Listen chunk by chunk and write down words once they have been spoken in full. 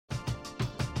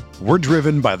We're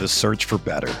driven by the search for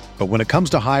better. But when it comes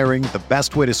to hiring, the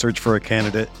best way to search for a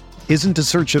candidate isn't to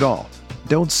search at all.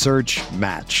 Don't search,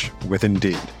 match with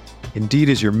Indeed. Indeed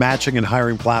is your matching and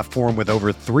hiring platform with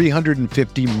over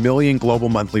 350 million global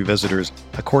monthly visitors,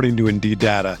 according to Indeed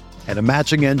data, and a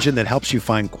matching engine that helps you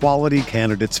find quality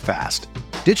candidates fast.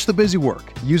 Ditch the busy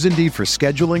work. Use Indeed for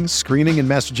scheduling, screening, and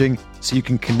messaging so you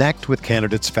can connect with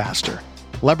candidates faster.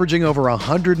 Leveraging over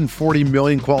 140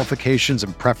 million qualifications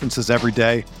and preferences every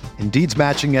day, Indeed's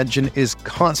matching engine is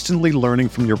constantly learning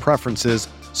from your preferences,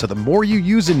 so the more you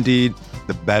use Indeed,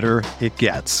 the better it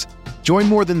gets. Join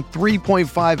more than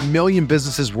 3.5 million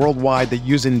businesses worldwide that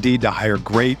use Indeed to hire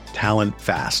great talent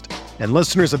fast. And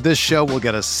listeners of this show will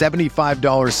get a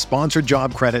 $75 sponsored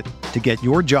job credit to get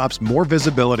your jobs more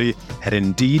visibility at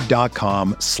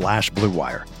Indeed.com/Blue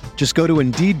Wire. Just go to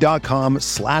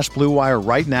Indeed.com/Blue Wire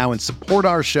right now and support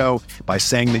our show by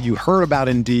saying that you heard about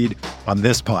Indeed on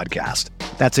this podcast.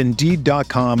 That's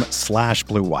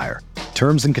Indeed.com/Blue Wire.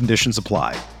 Terms and conditions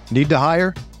apply. Need to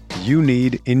hire? You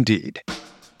need Indeed.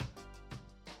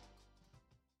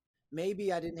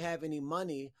 Maybe I didn't have any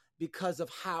money because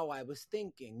of how I was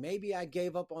thinking. Maybe I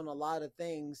gave up on a lot of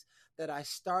things that I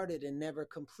started and never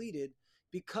completed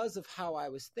because of how I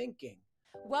was thinking.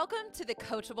 Welcome to the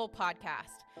Coachable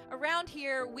Podcast. Around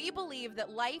here, we believe that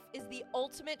life is the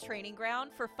ultimate training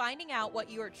ground for finding out what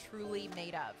you are truly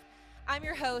made of. I'm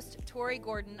your host, Tori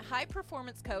Gordon, high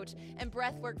performance coach and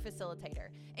breathwork facilitator.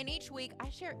 And each week I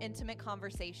share intimate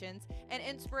conversations and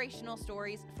inspirational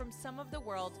stories from some of the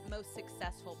world's most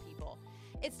successful people.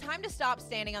 It's time to stop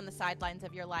standing on the sidelines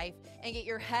of your life and get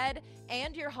your head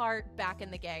and your heart back in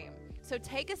the game. So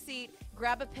take a seat,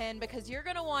 grab a pen, because you're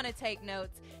going to want to take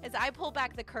notes as I pull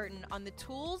back the curtain on the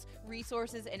tools,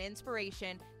 resources, and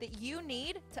inspiration that you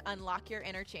need to unlock your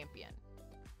inner champion.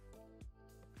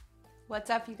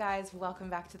 What's up, you guys? Welcome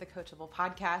back to the Coachable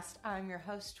Podcast. I'm your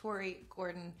host, Tori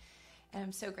Gordon, and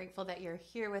I'm so grateful that you're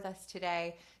here with us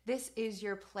today. This is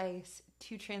your place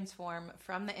to transform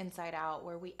from the inside out,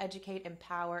 where we educate,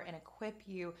 empower, and equip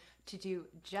you to do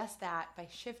just that by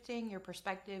shifting your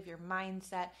perspective, your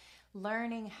mindset,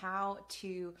 learning how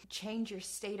to change your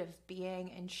state of being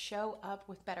and show up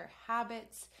with better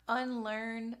habits,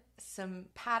 unlearn some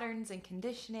patterns and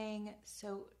conditioning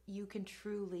so you can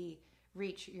truly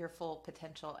reach your full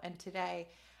potential. And today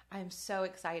I'm so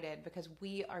excited because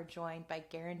we are joined by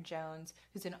Garrain Jones,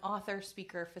 who's an author,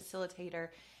 speaker, facilitator,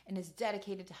 and is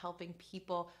dedicated to helping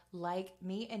people like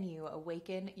me and you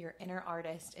awaken your inner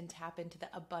artist and tap into the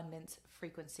abundance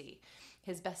frequency.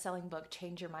 His best-selling book,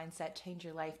 Change Your Mindset, Change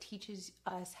Your Life, teaches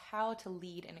us how to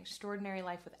lead an extraordinary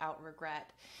life without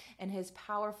regret. And his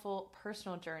powerful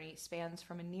personal journey spans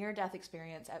from a near-death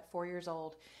experience at 4 years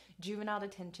old, juvenile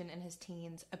detention in his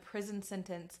teens, a prison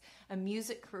sentence, a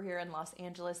music career in Los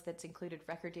Angeles that's included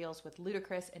record deals with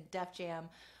Ludacris and Def Jam,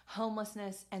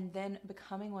 homelessness, and then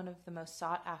becoming one of the most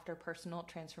sought-after personal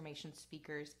transformation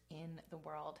speakers in the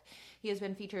world. He has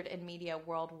been featured in media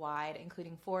worldwide,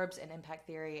 including Forbes and Impact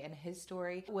Theory, and his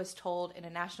story was told in a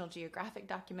National Geographic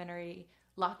documentary,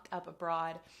 Locked Up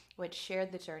Abroad, which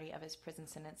shared the journey of his prison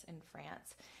sentence in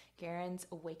France. Garrain's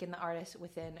Awaken the Artist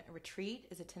Within retreat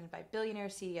is attended by billionaire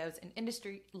CEOs and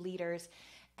industry leaders,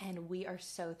 and we are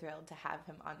so thrilled to have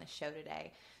him on the show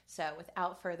today. So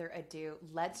without further ado,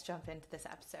 let's jump into this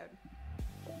episode.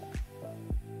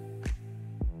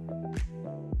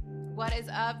 What is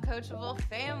up, Coachable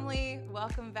family?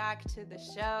 Welcome back to the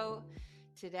show.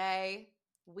 Today,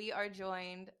 we are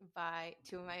joined by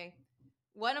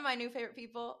one of my new favorite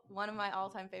people, one of my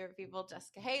all-time favorite people.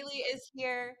 Jessica Haley is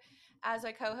here as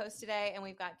my co-host today, and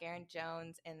we've got Garrain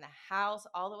Jones in the house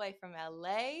all the way from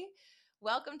LA.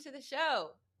 Welcome to the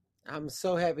show. I'm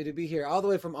so happy to be here, all the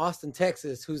way from Austin,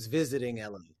 Texas, who's visiting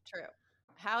LA. True.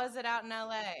 How is it out in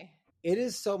LA? It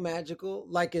is so magical,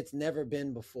 like it's never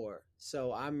been before.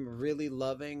 So I'm really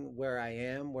loving where I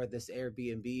am, where this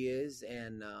Airbnb is,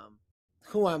 and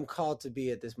who I'm called to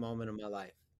be at this moment of my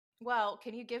life. Well,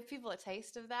 can you give people a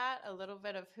taste of that? A little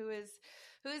bit of who is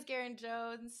Garrain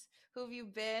Jones? Who have you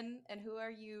been, and who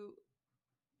are you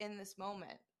in this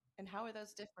moment? And how are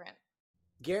those different?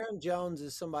 Garrain Jones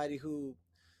is somebody who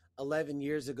 11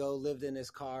 years ago lived in his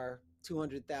car,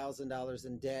 $200,000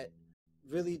 in debt,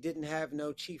 really didn't have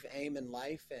no chief aim in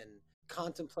life, and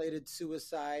contemplated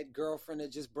suicide. Girlfriend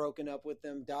had just broken up with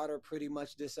him. Daughter pretty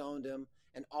much disowned him.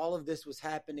 And all of this was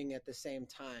happening at the same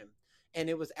time. And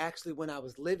it was actually when I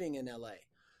was living in LA.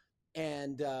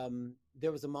 And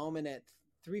there was a moment at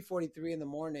 3:43 in the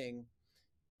morning,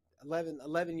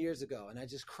 11 years ago, and I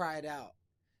just cried out.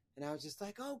 And I was just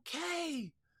like,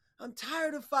 okay, I'm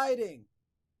tired of fighting.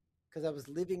 because I was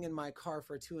living in my car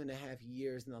for 2.5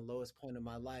 years in the lowest point of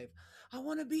my life. I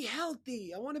want to be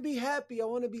healthy. I want to be happy. I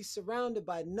want to be surrounded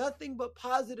by nothing but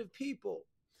positive people.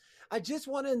 I just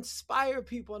want to inspire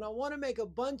people and I want to make a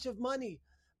bunch of money,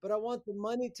 but I want the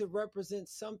money to represent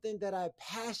something that I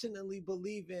passionately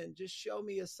believe in. Just show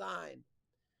me a sign.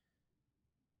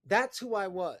 That's who I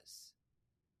was.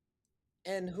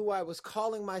 And who I was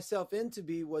calling myself in to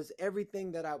be was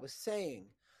everything that I was saying.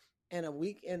 And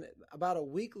about a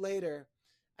week later,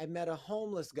 I met a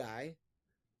homeless guy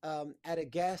at a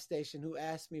gas station who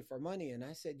asked me for money. And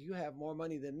I said, "You have more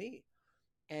money than me."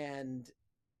 And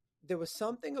there was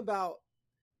something about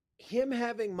him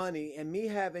having money and me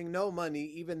having no money,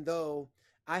 even though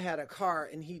I had a car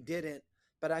and he didn't.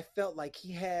 But I felt like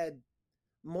he had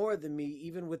more than me,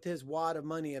 even with his wad of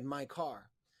money in my car.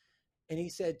 And he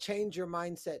said, "Change your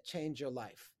mindset, change your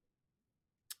life."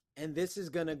 And this is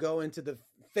going to go into the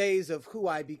phase of who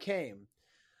I became.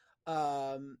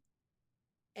 Um,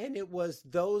 and it was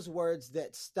those words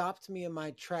that stopped me in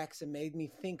my tracks and made me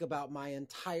think about my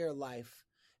entire life.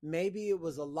 Maybe it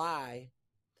was a lie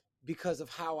because of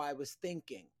how I was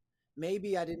thinking.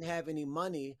 Maybe I didn't have any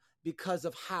money because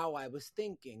of how I was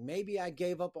thinking. Maybe I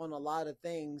gave up on a lot of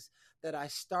things that I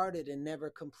started and never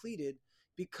completed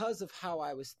because of how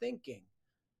I was thinking.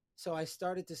 So I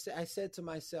said to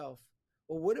myself,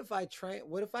 well, what if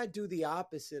I do the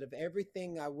opposite of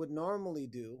everything I wouldn't normally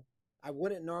do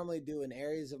in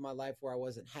areas of my life where I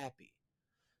wasn't happy.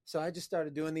 So I just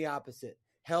started doing the opposite.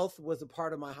 Health was a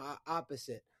part of my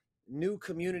opposite. New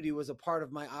community was a part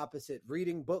of my opposite.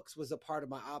 Reading books was a part of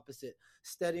my opposite.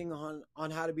 Studying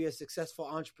on how to be a successful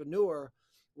entrepreneur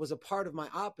was a part of my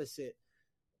opposite.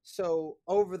 So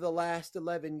over the last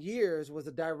 11 years was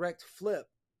a direct flip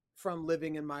from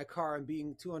living in my car and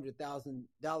being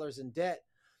 $200,000 in debt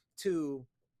to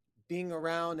being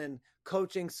around and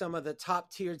coaching some of the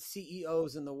top tiered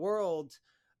CEOs in the world,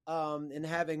 and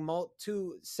having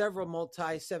several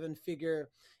multi 7-figure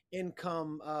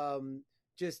income,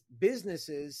 just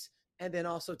businesses, and then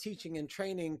also teaching and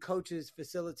training coaches,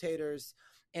 facilitators,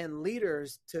 and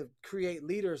leaders to create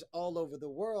leaders all over the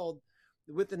world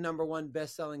with the #1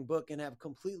 best-selling book, and have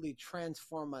completely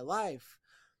transformed my life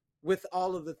with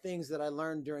all of the things that I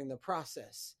learned during the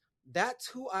process. That's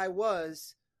who I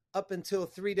was up until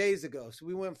 3 days ago. So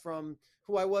we went from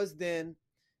who I was then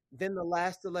the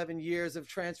last 11 years of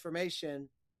transformation.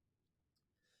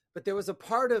 But there was a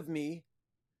part of me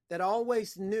that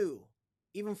always knew,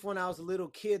 even from when I was a little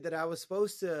kid, that I was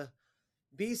supposed to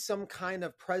be some kind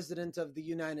of president of the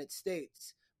United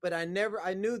States. But I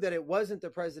knew that it wasn't the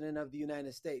president of the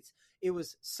United States. It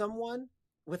was someone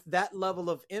with that level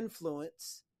of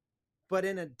influence, but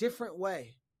in a different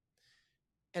way.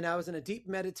 And I was in a deep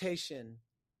meditation.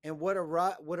 And what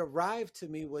arrived to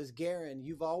me was, Garrain,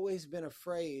 you've always been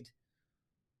afraid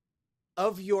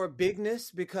of your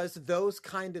bigness, because those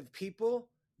kind of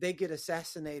people, they get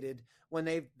assassinated when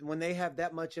they have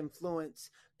that much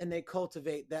influence and they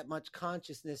cultivate that much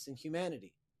consciousness in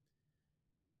humanity.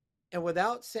 And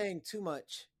without saying too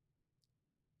much,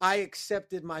 I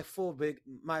accepted my full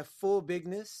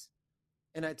bigness.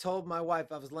 And I told my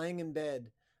wife, I was laying in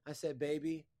bed, I said,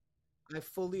 "Baby, I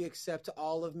fully accept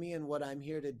all of me and what I'm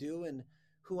here to do and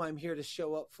who I'm here to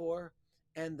show up for,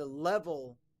 and the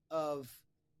level of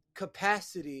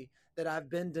capacity that I've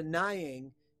been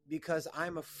denying because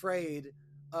I'm afraid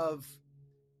of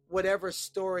whatever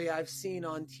story I've seen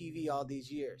on TV all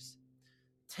these years."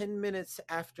 10 minutes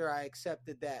after I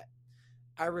accepted that,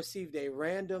 I received a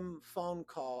random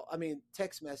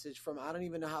text message from, I don't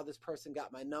even know how this person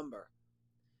got my number.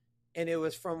 And it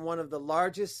was from one of the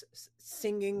largest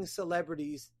singing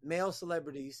celebrities, male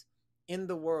celebrities in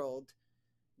the world.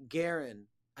 "Garrain,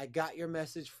 I got your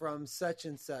message from such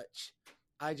and such.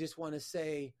 I just want to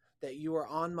say that you are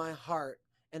on my heart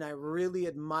and I really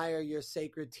admire your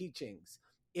sacred teachings.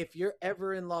 If you're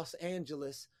ever in Los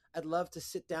Angeles, I'd love to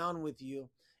sit down with you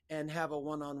and have a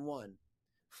one-on-one."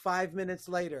 5 minutes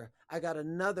later, I got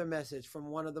another message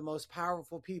from one of the most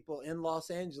powerful people in Los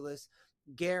Angeles.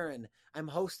 "Garrain, I'm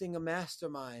hosting a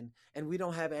mastermind and we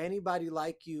don't have anybody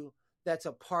like you that's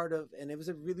a part of," and it was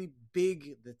a really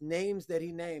big, the names that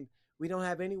he named, "we don't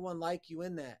have anyone like you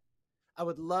in that. I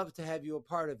would love to have you a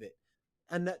part of it."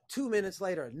 And 2 minutes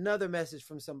later, another message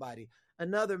from somebody,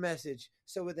 another message.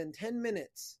 So within 10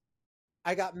 minutes,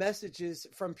 I got messages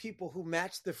from people who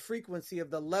matched the frequency of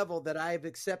the level that I have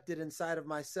accepted inside of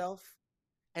myself.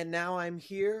 And now I'm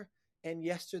here. And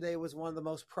yesterday was one of the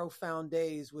most profound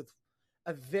days with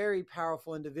a very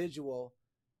powerful individual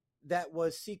that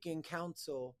was seeking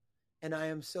counsel. And I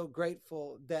am so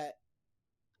grateful that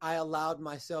I allowed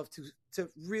myself to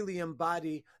really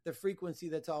embody the frequency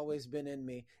that's always been in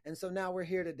me. And so now we're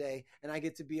here today, and I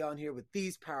get to be on here with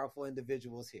these powerful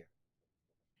individuals here.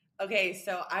 Okay,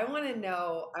 so I want to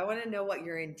know what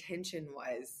your intention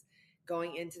was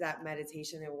going into that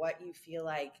meditation and what you feel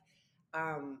like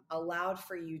allowed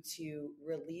for you to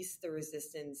release the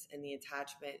resistance and the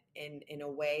attachment in a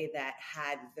way that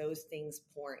had those things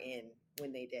pour in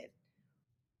when they did.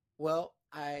 Well,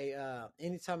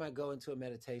 anytime I go into a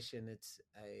meditation,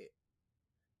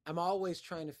 I'm always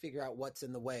trying to figure out what's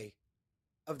in the way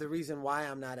of the reason why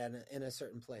I'm not in a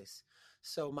certain place.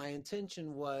 So my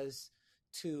intention was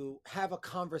to have a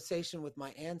conversation with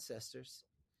my ancestors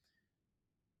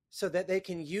so that they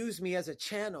can use me as a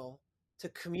channel to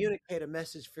communicate a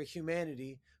message for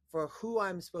humanity, for who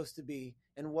I'm supposed to be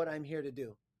and what I'm here to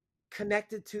do.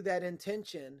 Connected to that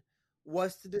intention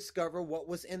was to discover what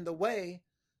was in the way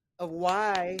of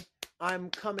why I'm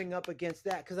coming up against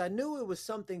that. Because I knew it was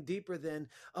something deeper than,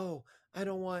 oh, I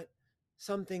don't want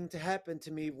something to happen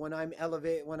to me when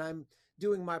I'm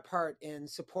doing my part in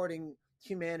supporting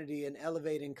humanity and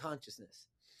elevating consciousness.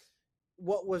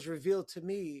 What was revealed to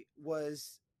me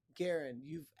was, Garrain,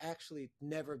 you've actually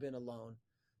never been alone.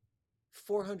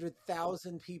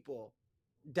 400,000 people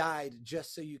died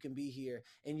just so you can be here.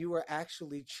 And you were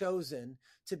actually chosen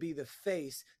to be the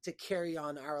face to carry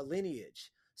on our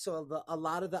lineage. So a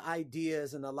lot of the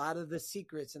ideas and a lot of the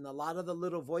secrets and a lot of the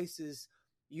little voices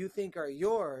you think are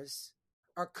yours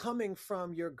are coming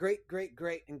from your great, great,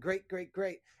 great, and great, great,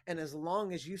 great. And as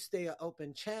long as you stay an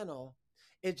open channel,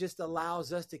 it just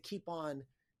allows us to keep on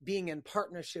being in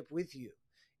partnership with you.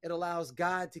 It allows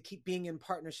God to keep being in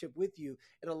partnership with you.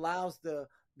 It allows the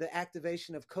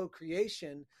activation of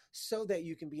co-creation so that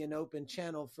you can be an open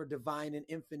channel for divine and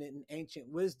infinite and ancient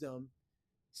wisdom.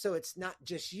 So it's not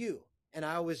just you. And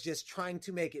I was just trying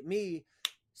to make it me.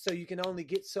 So you can only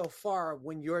get so far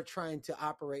when you're trying to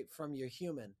operate from your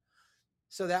human.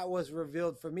 So that was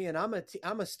revealed for me. And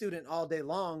I'm a student all day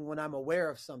long when I'm aware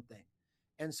of something.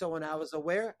 And so when I was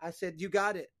aware, I said, you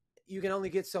got it. You can only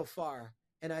get so far.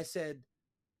 And I said,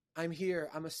 I'm here.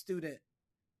 I'm a student.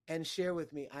 And share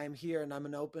with me. I'm here and I'm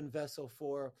an open vessel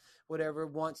for whatever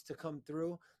wants to come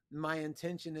through. My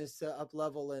intention is to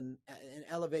up-level and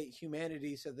elevate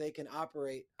humanity so they can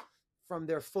operate from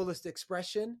their fullest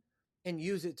expression and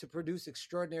use it to produce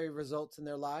extraordinary results in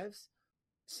their lives.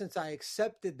 Since I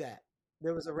accepted that,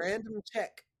 there was a random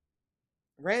check,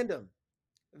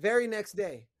 very next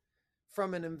day,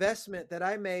 from an investment that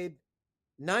I made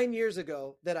 9 years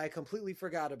ago that I completely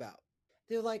forgot about.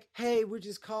 They're like, hey, we're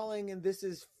just calling, and this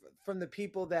is from the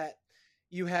people that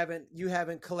you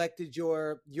haven't collected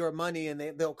your money, and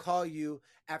they'll call you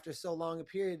after so long a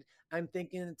period. I'm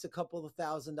thinking it's a couple of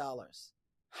 $1,000s.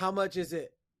 How much is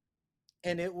it?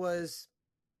 And it was,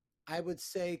 I would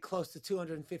say, close to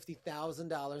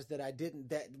 $250,000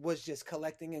 that was just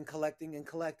collecting and collecting and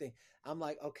collecting. I'm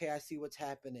like, okay, I see what's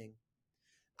happening.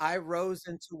 I rose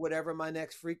into whatever my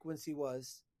next frequency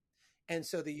was. And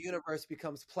so the universe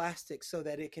becomes plastic so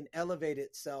that it can elevate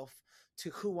itself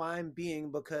to who I'm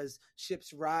being, because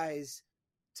ships rise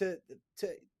to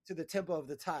the tempo of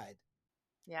the tide.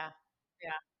 Yeah.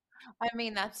 Yeah. I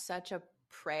mean, that's such a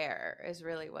prayer is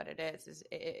really what it is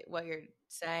what you're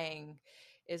saying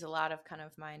is a lot of kind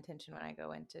of my intention when I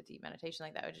go into deep meditation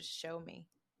like that. Would just show me,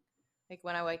 like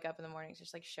when I wake up in the morning, it's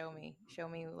just like, show me,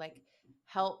 like,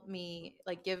 help me,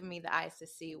 like, give me the eyes to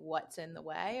see what's in the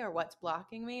way or what's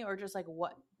blocking me, or just like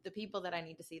what the people that I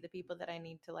need to see, the people that I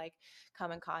need to like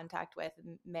come in contact with,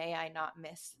 may I not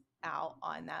miss out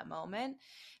on that moment.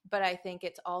 But I think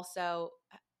it's also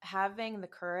having the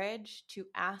courage to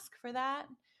ask for that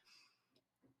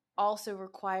also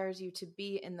requires you to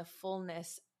be in the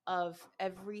fullness of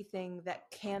everything that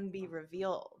can be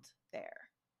revealed there.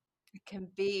 It can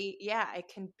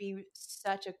be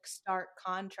such a stark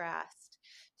contrast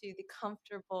to the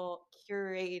comfortable,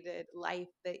 curated life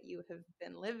that you have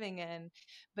been living in.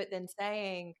 But then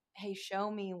saying, hey, show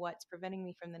me what's preventing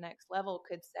me from the next level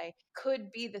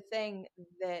could be the thing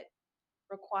that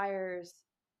requires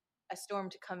a storm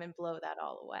to come and blow that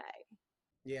all away.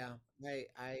 Yeah,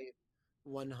 I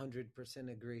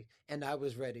 100% agree. And I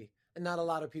was ready. And not a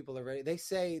lot of people are ready. They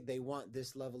say they want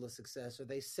this level of success, or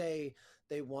they say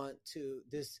they want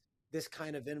this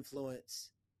kind of influence,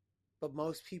 but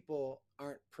most people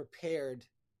aren't prepared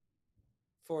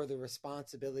for the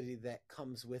responsibility that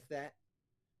comes with that.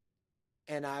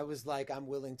 And I was like, I'm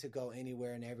willing to go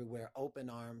anywhere and everywhere, open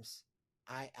arms.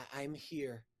 I'm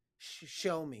here.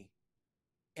 Show me.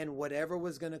 And whatever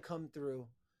was going to come through,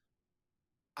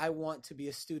 I want to be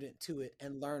a student to it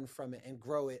and learn from it and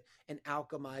grow it and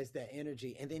alchemize that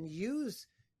energy, and then use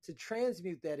to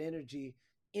transmute that energy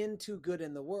into good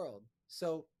in the world.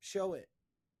 So show it.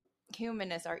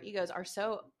 Humanness, our egos are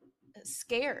so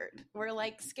scared. We're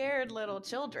like scared little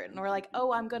children. We're like,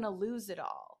 oh, I'm going to lose it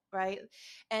all. Right.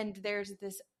 And there's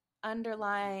this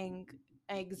underlying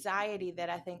anxiety that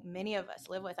I think many of us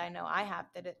live with. I know I have,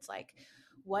 that it's like,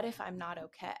 what if I'm not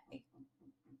okay?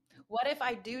 What if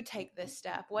I do take this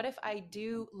step? What if I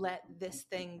do let this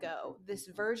thing go? This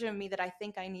version of me that I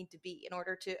think I need to be in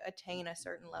order to attain a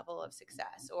certain level of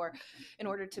success, or in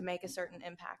order to make a certain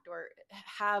impact, or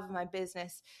have my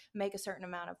business make a certain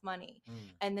amount of money.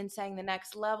 And then saying the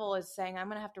next level is saying, I'm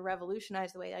going to have to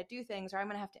revolutionize the way I do things, or I'm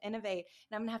going to have to innovate,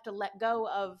 and I'm going to have to let go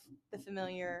of the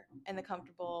familiar and the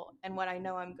comfortable and what I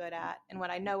know I'm good at and what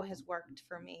I know has worked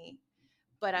for me.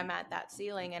 But I'm at that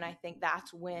ceiling. And I think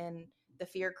that's when the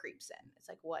fear creeps in. It's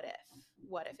like, what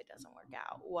if it doesn't work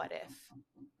out? What if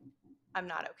I'm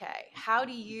not okay? How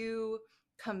do you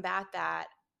combat that?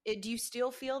 Do you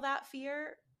still feel that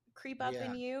fear creep up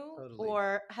in you? Totally.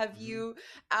 Or have you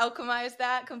alchemized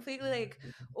that completely? Like,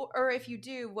 or if you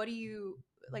do, what do you,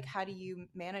 like, how do you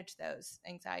manage those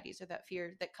anxieties or that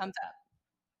fear that comes up?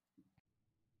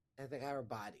 I think our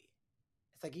body,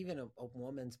 it's like even a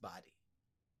woman's body,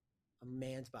 a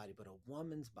man's body, but a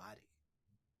woman's body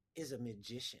is a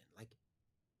magician. Like,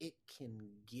 it can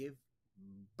give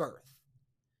birth,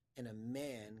 and a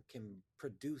man can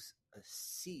produce a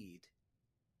seed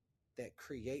that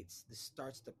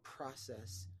starts the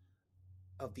process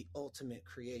of the ultimate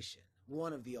creation,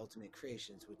 one of the ultimate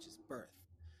creations, which is birth.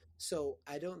 So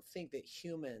I don't think that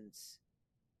humans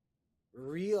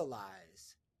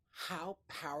realize how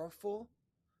powerful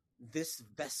this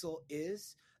vessel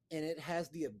is, and it has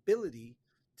the ability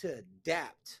to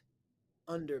adapt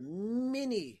under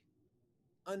many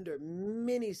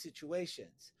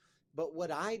situations. But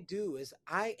what I do is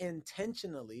I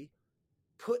intentionally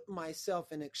put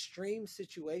myself in extreme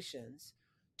situations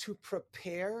to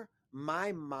prepare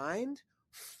my mind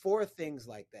for things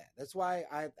like that. That's why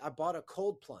I bought a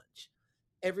cold plunge.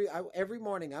 Every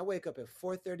morning I wake up at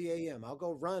 4:30 a.m. I'll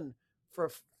go run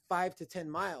for 5 to 10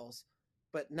 miles,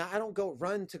 but now I don't go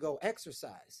run to go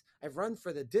exercise. I run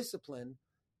for the discipline,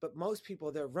 but most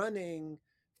people, they're running,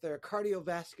 they're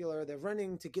cardiovascular, they're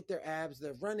running to get their abs,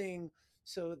 they're running,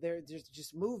 so they're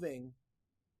just moving.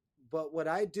 But what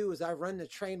I do is I run to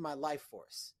train my life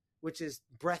force, which is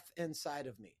breath inside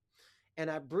of me. And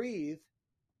I breathe.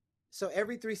 So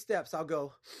every 3 steps, I'll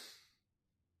go,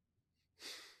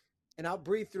 and I'll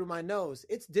breathe through my nose.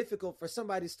 It's difficult for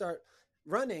somebody to start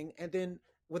running and then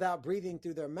without breathing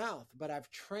through their mouth. But I've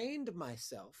trained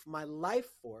myself, my life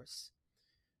force,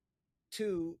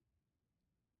 to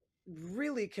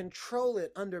really control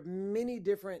it under many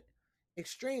different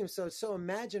extremes. So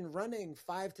imagine running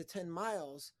 5 to 10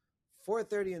 miles,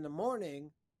 4:30 in the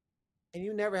morning, and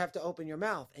you never have to open your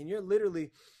mouth, and you're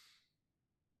literally,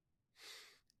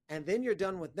 and then you're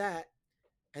done with that,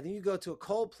 and then you go to a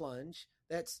cold plunge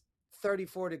that's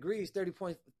 34 degrees,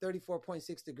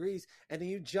 34.6 degrees, and then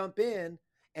you jump in,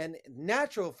 and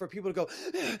natural for people to go,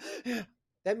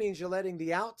 that means you're letting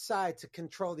the outside to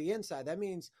control the inside. That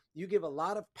means you give a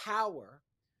lot of power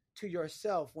to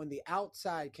yourself when the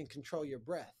outside can control your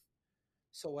breath.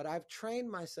 So what I've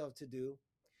trained myself to do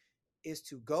is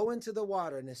to go into the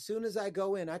water, and as soon as I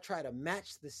go in, I try to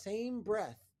match the same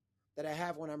breath that I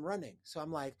have when I'm running. So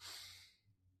I'm like,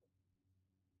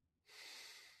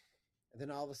 and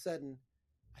then all of a sudden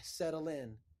I settle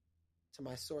in to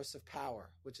my source of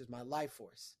power, which is my life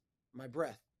force, my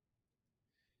breath.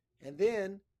 And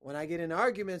then when I get in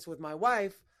arguments with my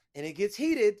wife and it gets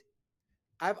heated,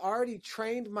 I've already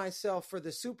trained myself for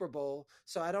the Super Bowl,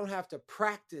 so I don't have to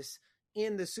practice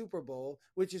in the Super Bowl,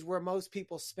 which is where most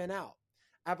people spin out.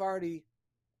 I've already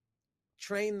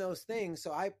trained those things,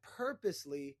 so I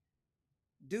purposely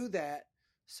do that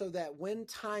so that when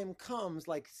time comes,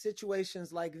 like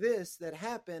situations like this that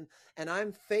happen, and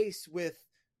I'm faced with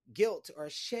guilt or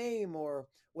shame or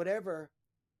whatever,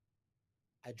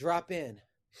 I drop in.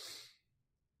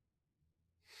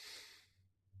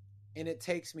 And it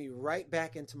takes me right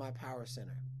back into my power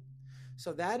center.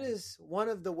 So that is one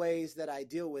of the ways that I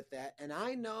deal with that. And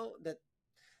I know that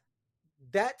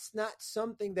that's not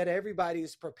something that everybody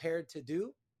is prepared to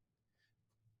do,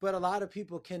 but a lot of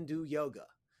people can do yoga.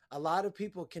 A lot of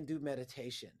people can do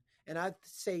meditation. And I'd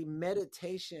say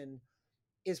meditation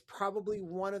is probably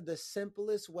one of the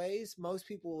simplest ways. Most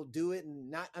people will do it and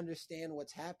not understand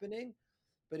what's happening.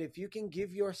 But if you can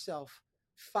give yourself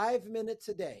 5 minutes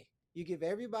a day, you give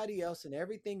everybody else and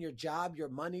everything, your job, your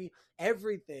money,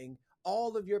 everything,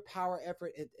 all of your power,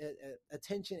 effort,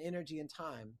 attention, energy, and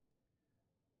time.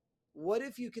 What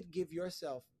if you could give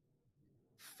yourself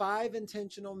 5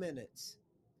 intentional minutes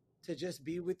to just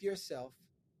be with yourself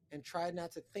and try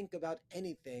not to think about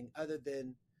anything other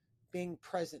than being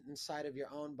present inside of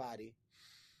your own body.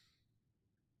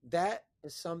 That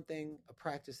is something, a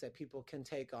practice that people can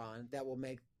take on that will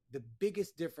make the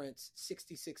biggest difference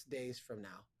 66 days from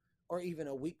now, or even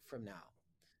a week from now,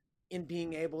 in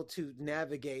being able to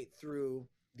navigate through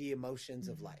the emotions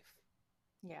of life.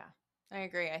 Yeah, I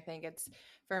agree. I think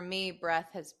for me, breath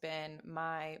has been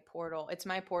my portal. It's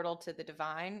my portal to the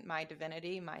divine, my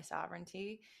divinity, my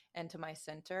sovereignty, and to my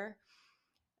center.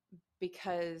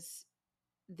 Because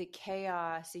the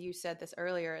chaos, you said this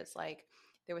earlier, it's like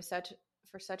there was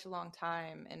for such a long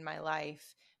time in my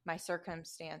life, my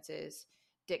circumstances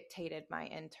dictated my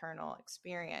internal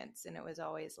experience. And it was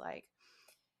always like,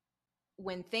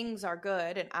 when things are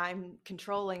good and I'm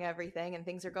controlling everything and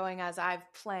things are going as I've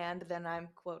planned, then I'm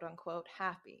quote unquote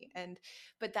happy.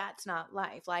 But that's not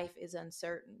life. Life is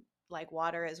uncertain, like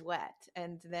water is wet.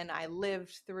 And then I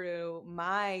lived through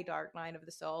my dark night of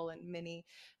the soul and many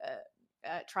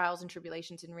trials and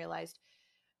tribulations, and realized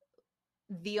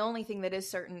the only thing that is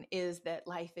certain is that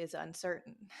life is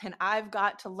uncertain. And I've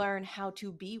got to learn how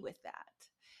to be with that.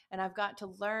 And I've got to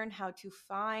learn how to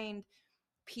find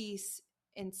peace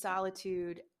in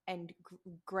solitude and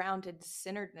grounded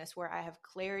centeredness, where I have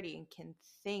clarity and can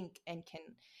think and can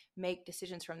make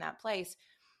decisions from that place,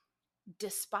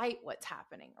 despite what's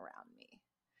happening around me.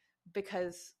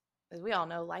 Because as we all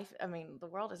know, the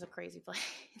world is a crazy place.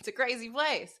 It's a crazy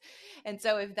place. And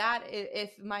so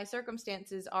if my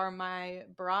circumstances are my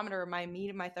barometer, my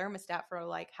thermostat for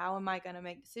like, how am I going to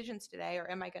make decisions today? Or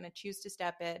am I going to choose to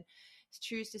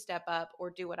step up, or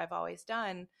do what I've always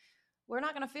done? We're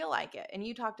not going to feel like it. And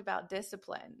you talked about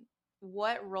discipline.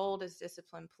 What role does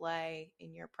discipline play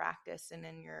in your practice and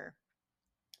in your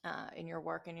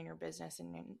work and in your business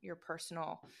and in your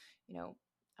personal,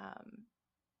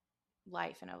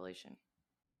 life and evolution?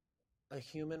 A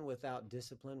human without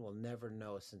discipline will never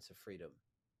know a sense of freedom.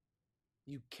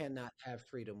 You cannot have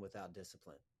freedom without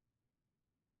discipline.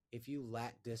 If you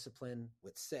lack discipline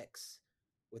with sex,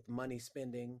 with money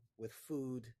spending, with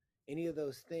food, any of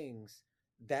those things,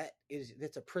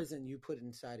 that's a prison you put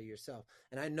inside of yourself.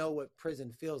 And I know what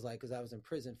prison feels like, because I was in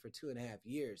prison for 2.5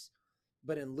 years.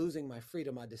 But in losing my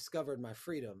freedom, I discovered my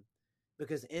freedom,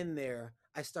 because in there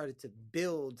I started to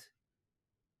build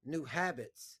new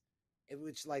habits,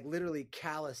 which like literally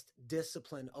calloused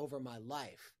discipline over my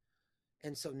life.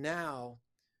 And so now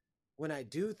when I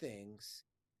do things,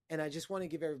 and I just want to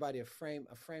give everybody a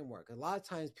framework. A lot of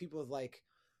times people there's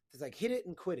like hit it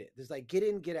and quit it. There's like get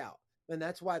in, get out. And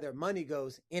that's why their money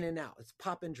goes in and out. It's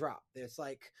pop and drop. It's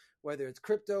like, whether it's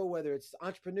crypto, whether it's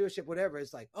entrepreneurship, whatever,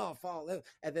 it's like, oh, fall.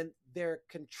 And then they're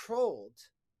controlled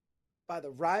by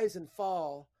the rise and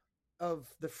fall of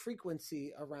the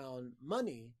frequency around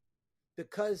money,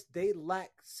 because they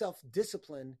lack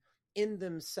self-discipline in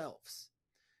themselves.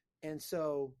 And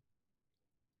so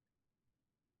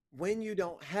when you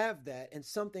don't have that, and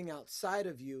something outside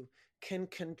of you can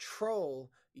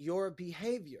control your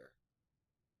behavior,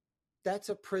 that's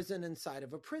a prison inside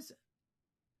of a prison.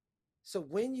 So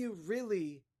when you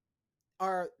really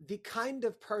are the kind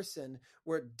of person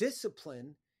where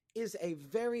discipline is a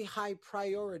very high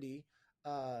priority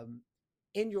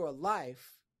in your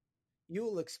life, you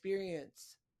will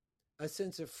experience a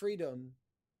sense of freedom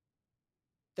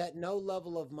that no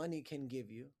level of money can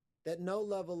give you, that no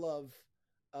level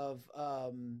of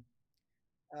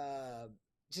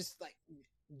just like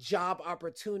job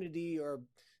opportunity or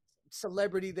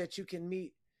celebrity that you can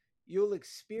meet. You'll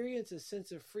experience a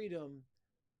sense of freedom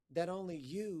that only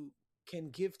you can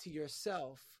give to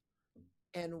yourself.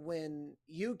 And when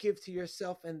you give to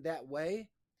yourself in that way,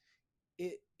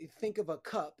 think of a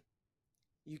cup.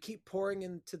 You keep pouring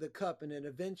into the cup, and it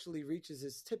eventually reaches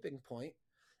its tipping point.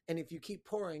 And if you keep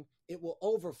pouring, it will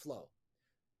overflow.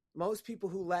 Most people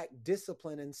who lack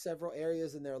discipline in several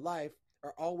areas in their life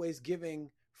are always giving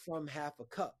from half a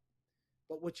cup.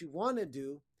 But what you want to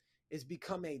do is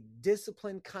become a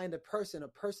disciplined kind of person, a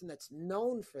person that's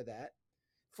known for that,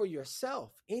 for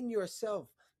yourself, in yourself.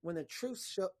 When the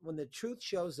truth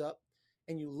shows up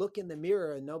and you look in the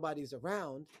mirror and nobody's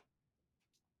around,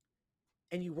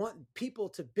 and you want people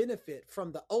to benefit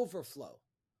from the overflow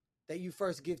that you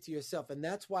first give to yourself. And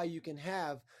that's why you can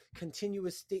have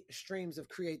continuous streams of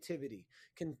creativity,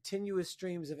 continuous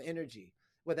streams of energy,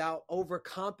 without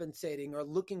overcompensating or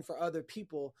looking for other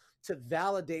people to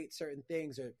validate certain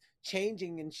things, or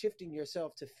changing and shifting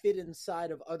yourself to fit inside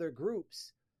of other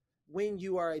groups. When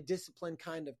you are a disciplined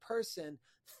kind of person,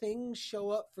 things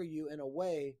show up for you in a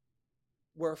way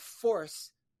where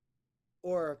force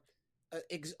or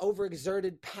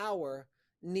overexerted power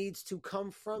needs to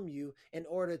come from you in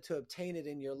order to obtain it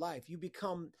in your life. You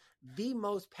become the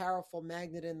most powerful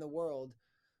magnet in the world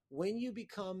when you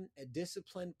become a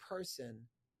disciplined person.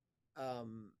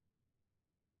 Um,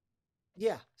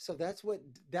 yeah, so that's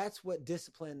what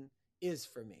discipline is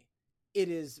for me. It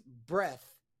is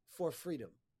breath for freedom.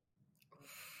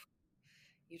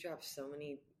 You dropped so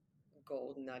many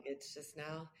gold nuggets just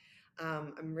now.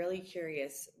 I'm really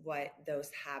curious what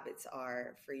those habits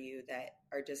are for you that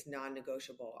are just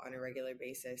non-negotiable on a regular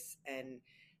basis, and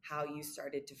how you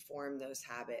started to form those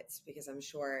habits, because I'm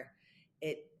sure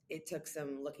it took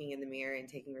some looking in the mirror and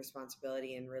taking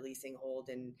responsibility and releasing old,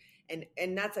 and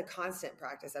that's a constant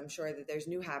practice. I'm sure that there's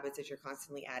new habits that you're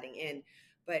constantly adding in.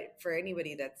 But for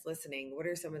anybody that's listening, what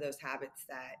are some of those habits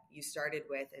that you started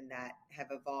with and that have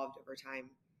evolved over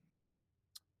time?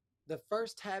 The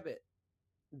first habit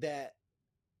that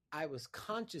I was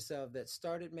conscious of that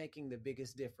started making the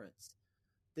biggest difference.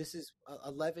 This is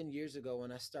 11 years ago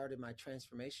when I started my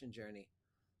transformation journey.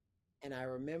 And I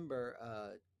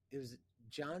remember it was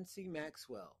John C.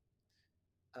 Maxwell.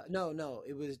 No,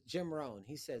 it was Jim Rohn.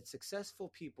 He said,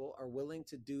 successful people are willing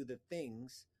to do the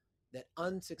things that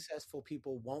unsuccessful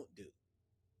people won't do.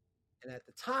 And at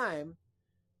the time,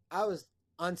 I was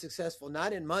unsuccessful,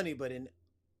 not in money, but in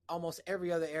almost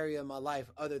every other area of my life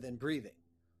other than breathing.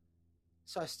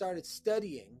 So I started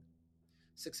studying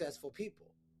successful people.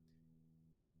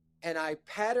 And I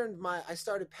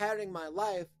started patterning my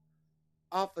life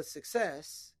off of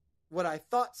success, what I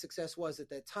thought success was at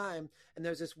that time. And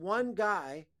there's this one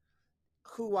guy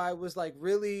who I was like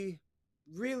really,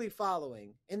 really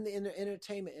following in the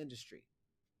entertainment industry.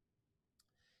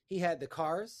 He had the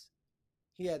cars,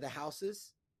 he had the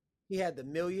houses, he had the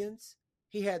millions,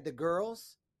 he had the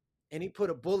girls, and he put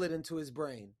a bullet into his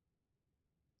brain.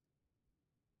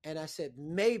 And I said,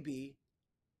 maybe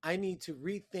I need to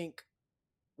rethink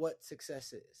what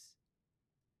success is.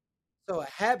 So a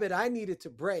habit I needed to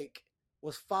break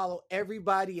was follow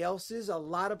everybody else's, a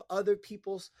lot of other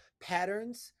people's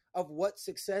patterns of what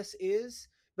success is,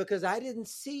 because I didn't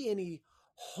see any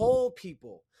whole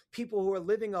people who are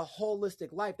living a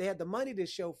holistic life. They had the money to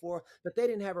show for, but they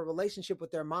didn't have a relationship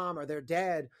with their mom or their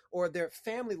dad, or their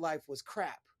family life was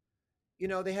crap. You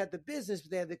know, they had the business,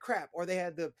 but they had the crap, or they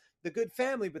had the good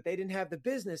family, but they didn't have the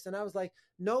business. And I was like,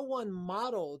 no one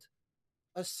modeled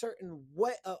a certain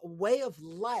way of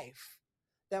life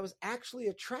that was actually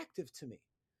attractive to me.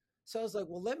 So I was like,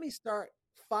 well, let me start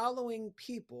following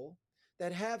people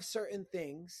that have certain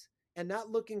things and not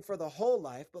looking for the whole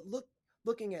life, but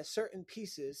looking at certain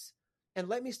pieces, and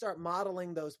let me start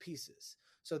modeling those pieces.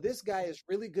 So this guy is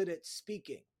really good at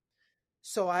speaking.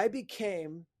 So I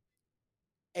became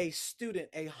a student,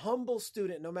 a humble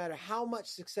student, no matter how much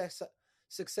success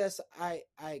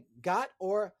I got,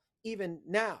 or even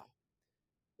now,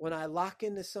 when I lock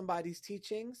into somebody's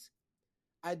teachings,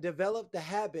 I developed the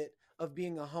habit of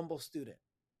being a humble student.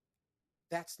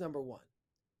 That's number one,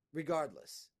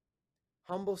 regardless.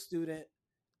 Humble student.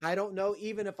 I don't know,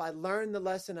 even if I learned the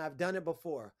lesson, I've done it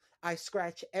before. I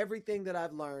scratch everything that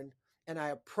I've learned, and I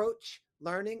approach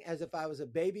learning as if I was a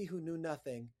baby who knew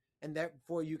nothing, and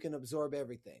therefore you can absorb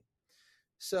everything.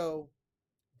 So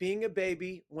being a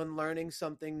baby when learning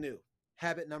something new,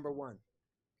 habit number one.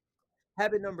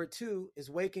 Habit number two is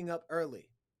waking up early.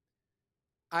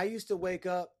 I used to wake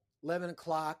up 11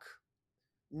 o'clock,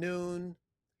 noon,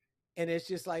 and it's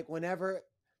just like whenever,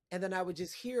 and then I would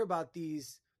just hear about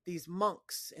these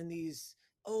monks and these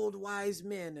old wise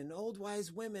men and old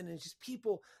wise women, and just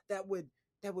people that would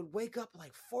wake up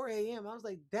like 4 a.m. I was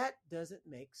like, that doesn't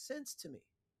make sense to me.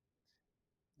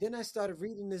 Then I started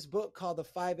reading this book called The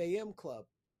 5 a.m. Club.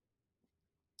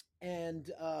 And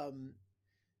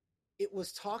it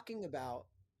was talking about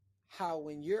how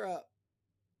when you're up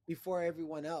before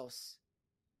everyone else,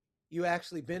 you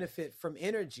actually benefit from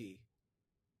energy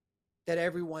that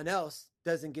everyone else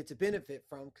doesn't get to benefit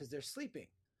from because they're sleeping.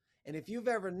 And if you've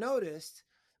ever noticed,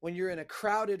 when you're in a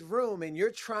crowded room and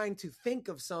you're trying to think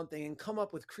of something and come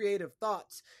up with creative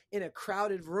thoughts in a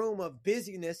crowded room of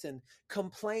busyness and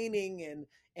complaining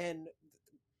and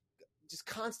just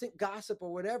constant gossip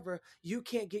or whatever, you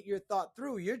can't get your thought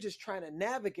through. You're just trying to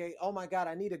navigate, oh my God,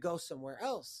 I need to go somewhere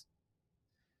else.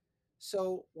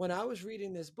 So when I was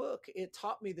reading this book, it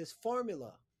taught me this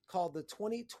formula called the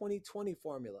 20-20-20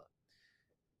 formula.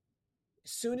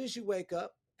 As soon as you wake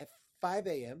up at 5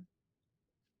 a.m.,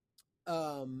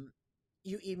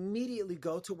 you immediately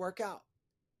go to work out.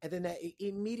 And then that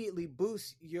immediately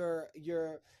boosts your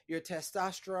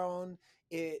testosterone,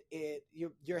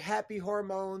 your happy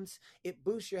hormones. It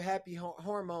boosts your happy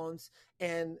hormones,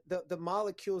 and the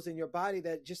molecules in your body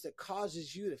that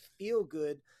causes you to feel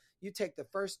good. you take the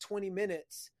first 20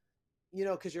 minutes,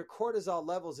 because your cortisol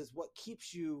levels is what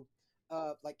keeps you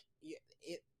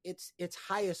it's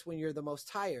highest when you're the most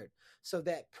tired. So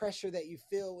that pressure that you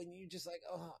feel when you just like,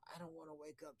 oh, I don't want to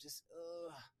wake up, just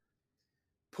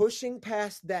pushing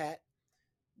past that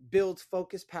builds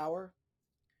focus power,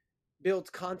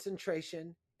 builds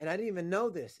concentration. And I didn't even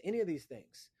know any of these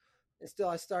things. And still,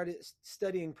 I started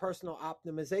studying personal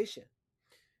optimization,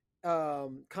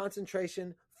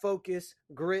 concentration, focus,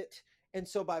 grit. And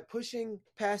so by pushing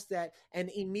past that and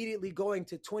immediately going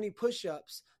to 20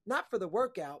 push-ups, not for the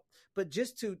workout, but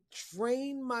just to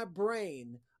train my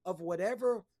brain of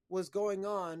whatever was going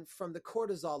on from the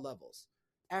cortisol levels.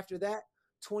 After that,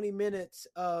 20 minutes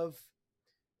of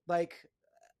like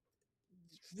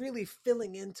really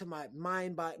filling into my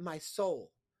mind, by my soul.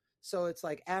 So it's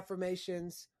like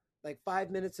affirmations, like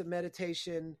 5 minutes of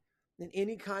meditation, and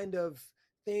any kind of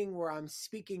thing where I'm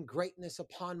speaking greatness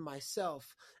upon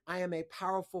myself. I am a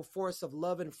powerful force of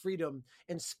love and freedom,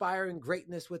 inspiring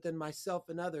greatness within myself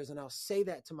and others. And I'll say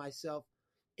that to myself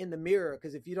in the mirror,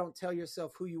 because if you don't tell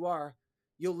yourself who you are,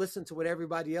 you'll listen to what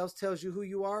everybody else tells you who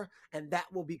you are, and that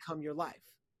will become your life.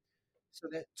 So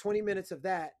that 20 minutes of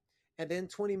that, and then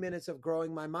 20 minutes of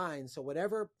growing my mind. So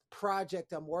whatever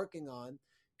project I'm working on,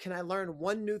 can I learn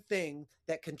one new thing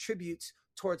that contributes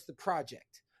towards the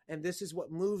project? And this is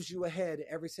what moves you ahead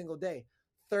every single day.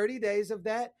 30 days of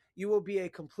that, you will be a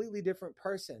completely different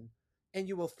person, and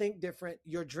you will think different.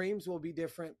 Your dreams will be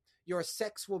different. Your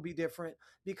sex will be different,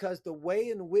 because the way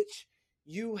in which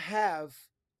you have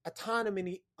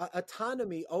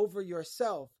autonomy over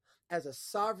yourself as a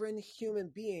sovereign human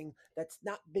being that's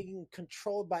not being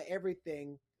controlled by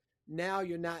everything. Now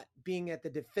you're not being at the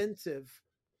defensive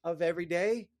of every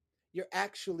day. You're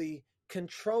actually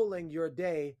controlling your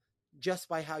day just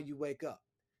by how you wake up.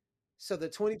 So the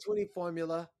 2020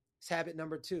 formula is habit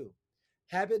number 2.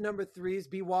 Habit number 3 is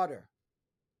be water.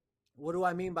 What do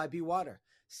I mean by be water?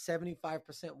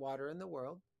 75% water in the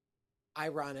world.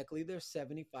 Ironically, there's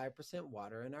 75%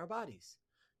 water in our bodies,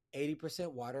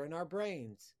 80% water in our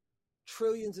brains,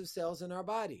 trillions of cells in our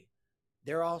body.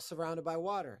 They're all surrounded by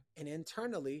water, and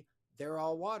internally, they're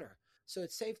all water. So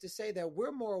it's safe to say that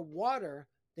we're more water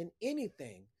than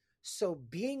anything. So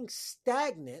being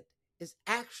stagnant is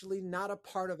actually not a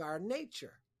part of our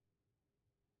nature.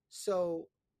 So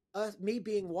me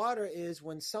being water is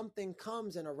when something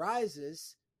comes and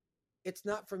arises, it's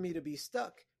not for me to be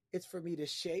stuck. It's for me to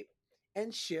shape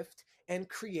and shift and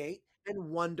create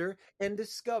and wonder and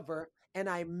discover. And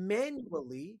I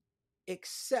manually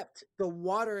accept the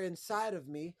water inside of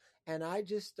me, and I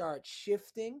just start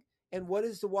shifting. And what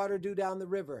does the water do down the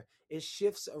river? It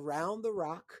shifts around the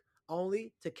rock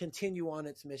only to continue on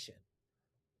its mission.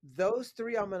 Those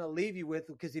 3 I'm going to leave you with,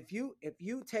 because if you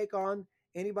take on,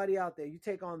 anybody out there, you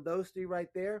take on those 3 right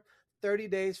there, 30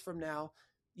 days from now,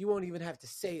 you won't even have to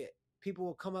say it. People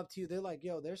will come up to you. They're like,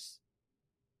 yo, there's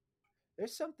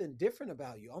something different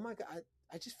about you. Oh my God,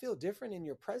 I just feel different in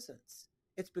your presence.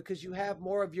 It's because you have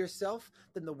more of yourself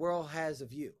than the world has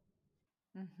of you.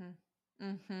 Mm-hmm.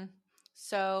 Mm-hmm.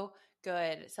 So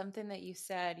good. Something that you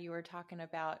said, you were talking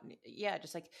about, yeah,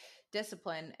 just like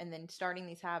discipline, and then starting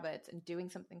these habits and doing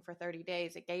something for 30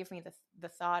 days. It gave me the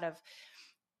thought of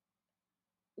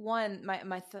one,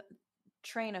 my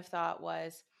train of thought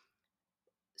was,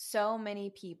 so many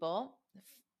people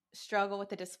struggle with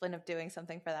the discipline of doing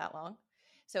something for that long.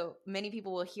 So many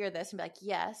people will hear this and be like,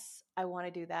 yes, I want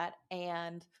to do that.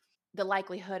 And the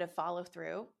likelihood of follow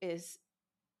through is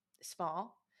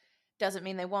small. Doesn't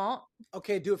mean they won't.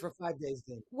 Okay, do it for 5 days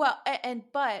then. Well,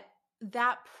 but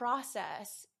that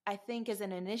process, I think, is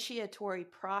an initiatory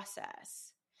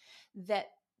process that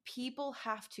people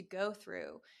have to go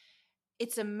through.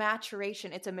 It's a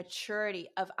maturation, it's a maturity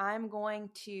of, I'm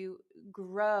going to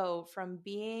grow from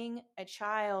being a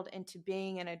child into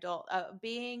being an adult,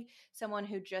 being someone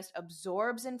who just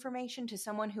absorbs information to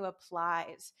someone who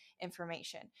applies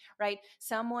information, right?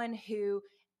 Someone who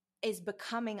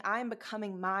I'm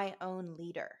becoming my own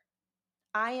leader.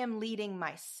 I am leading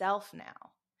myself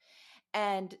now.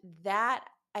 And that,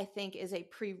 I think, is a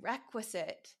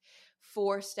prerequisite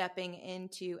for stepping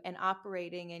into and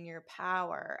operating in your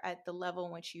power at the level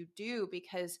in which you do,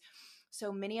 because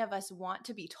so many of us want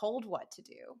to be told what to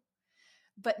do,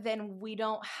 but then we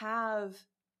don't have,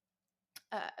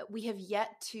 we have yet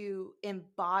to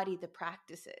embody the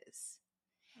practices.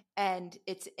 And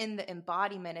it's in the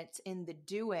embodiment, it's in the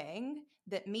doing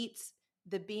that meets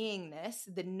the beingness,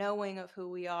 the knowing of who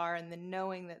we are, and the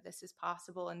knowing that this is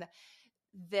possible, and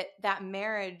that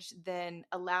marriage then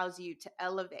allows you to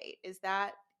elevate. Is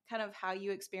that kind of how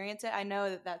you experience it? I know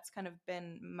that that's kind of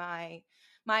been my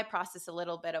process a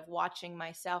little bit of watching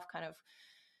myself kind of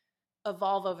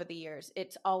evolve over the years.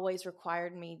 It's always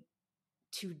required me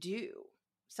to do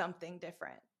something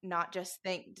different, not just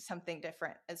think something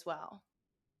different as well.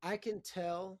 I can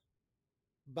tell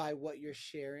by what you're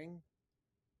sharing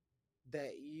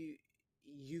that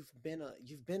you've been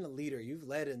a leader. You've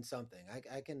led in something.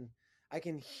 I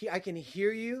can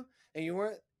hear you, and you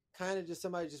weren't kind of just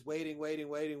somebody just waiting.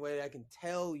 I can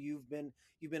tell you've been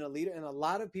a leader. And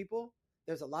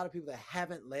there's a lot of people that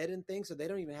haven't led in things, so they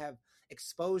don't even have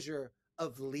exposure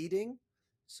of leading.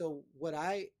 So what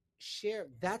I share,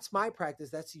 that's my practice.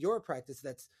 That's your practice.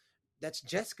 That's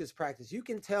Jessica's practice. You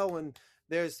can tell when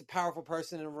there's a powerful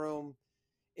person in a room.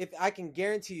 If I can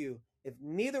guarantee you, if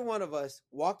neither one of us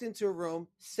walked into a room,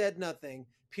 said nothing,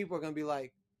 people are going to be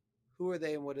like, who are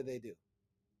they and what do they do?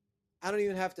 I don't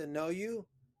even have to know you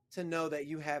to know that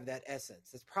you have that essence.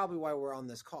 That's probably why we're on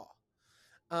this call.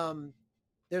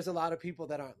 There's a lot of people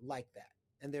that aren't like that.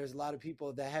 And there's a lot of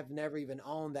people that have never even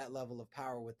owned that level of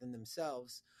power within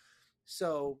themselves.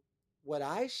 So what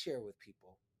I share with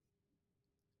people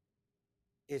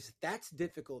is, that's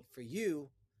difficult for you.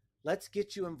 Let's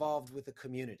get you involved with a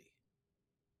community.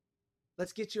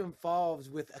 Let's get you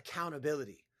involved with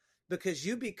accountability, because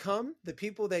you become the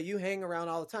people that you hang around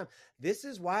all the time. This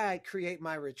is why I create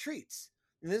my retreats.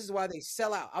 And this is why they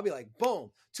sell out. I'll be like,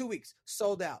 boom, 2 weeks,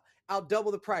 sold out. I'll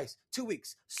double the price, 2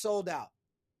 weeks, sold out.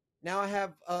 Now I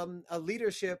have a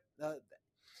leadership,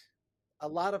 a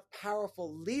lot of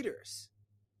powerful leaders.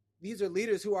 These are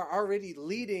leaders who are already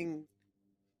leading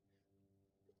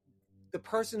the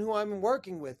person who I'm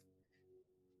working with.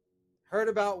 Heard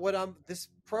about this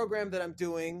program that I'm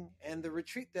doing and the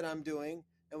retreat that I'm doing,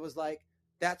 and was like,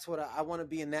 that's what I want to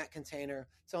be in that container.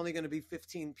 It's only going to be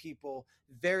 15 people,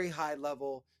 very high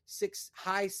level,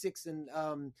 high six and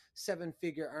 7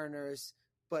 figure earners,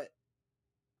 but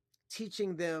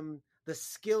teaching them the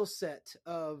skill set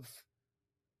of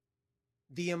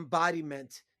the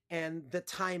embodiment and the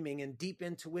timing and deep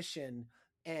intuition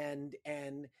and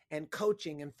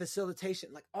coaching and facilitation,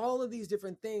 like all of these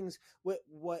different things, what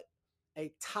a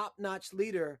top-notch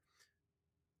leader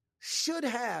should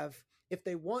have if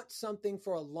they want something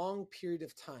for a long period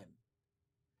of time.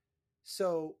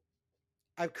 So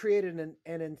I've created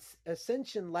an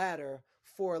ascension ladder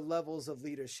for levels of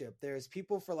leadership. There's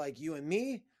people for like you and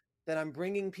me that I'm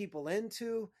bringing people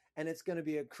into, and it's going to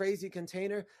be a crazy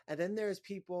container. And then there's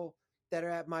people that are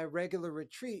at my regular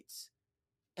retreats.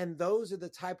 And those are the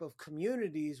type of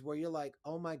communities where you're like,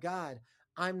 oh my God,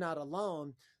 I'm not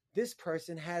alone. This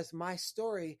person has my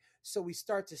story. So we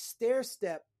start to stair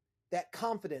step that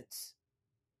confidence.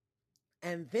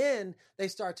 And then they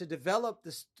start to develop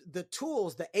the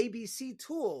tools, the ABC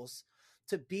tools,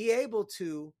 to be able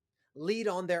to lead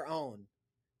on their own,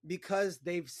 because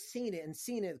they've seen it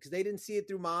because they didn't see it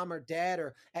through mom or dad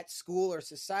or at school or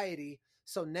society.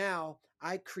 So now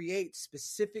I create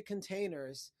specific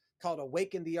containers called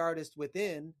Awaken the Artist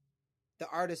Within, the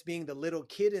artist being the little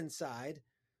kid inside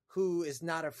who is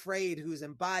not afraid, who's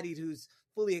embodied, who's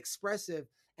fully expressive,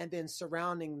 and then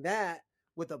surrounding that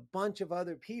with a bunch of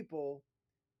other people.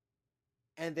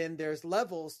 And then there's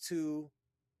levels to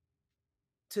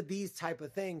these type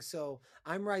of things. So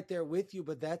I'm right there with you,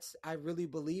 but I really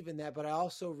believe in that. But I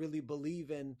also really believe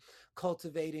in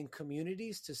cultivating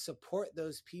communities to support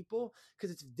those people,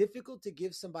 because it's difficult to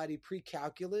give somebody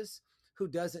pre-calculus who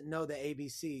doesn't know the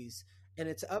ABCs. And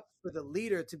it's up for the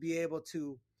leader to be able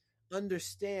to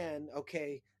understand,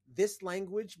 okay, this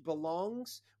language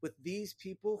belongs with these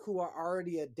people who are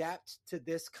already adapt to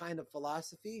this kind of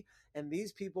philosophy. And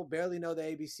these people barely know the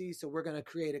ABCs. So we're going to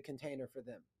create a container for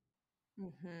them.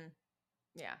 Mm-hmm.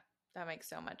 Yeah, that makes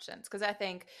so much sense. Because I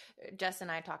think Jess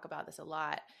and I talk about this a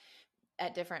lot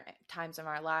at different times in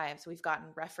our lives. We've gotten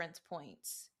reference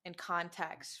points and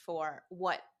context for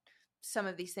what some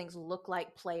of these things look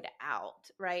like played out,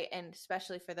 right? And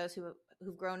especially for those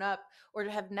who've grown up or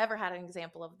have never had an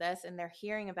example of this, and they're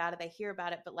hearing about it, they hear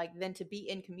about it, but like then to be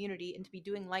in community and to be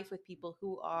doing life with people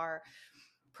who are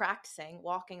practicing,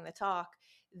 walking the talk,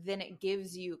 then it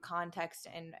gives you context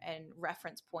and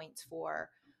reference points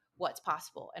for what's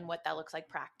possible and what that looks like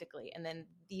practically. And then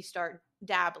you start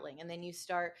dabbling, and then you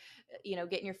start,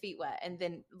 getting your feet wet. And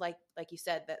then like you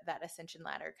said, that ascension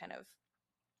ladder kind of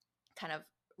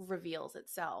reveals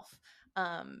itself.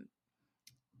 I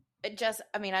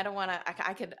don't want to,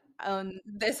 I could own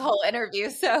this whole interview.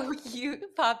 So you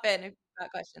pop in if you've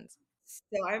got questions.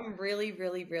 So I'm really,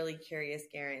 really, really curious,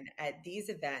 Garrain, at these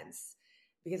events,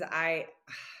 because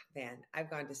man, I've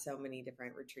gone to so many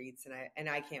different retreats, and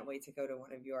I can't wait to go to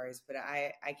one of yours. But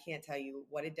I can't tell you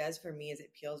what it does for me is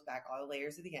it peels back all the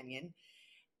layers of the onion.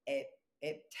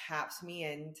 It taps me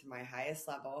into my highest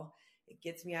level. It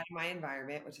gets me out of my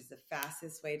environment, which is the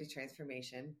fastest way to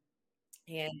transformation.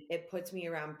 And it puts me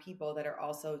around people that are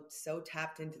also so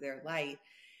tapped into their light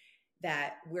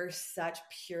that we're such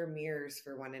pure mirrors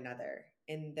for one another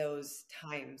in those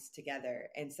times together.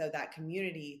 And so that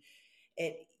community,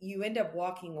 you end up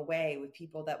walking away with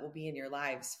people that will be in your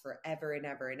lives forever and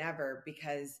ever and ever,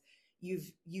 because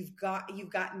you've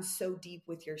gotten so deep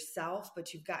with yourself,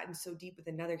 but you've gotten so deep with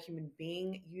another human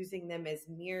being, using them as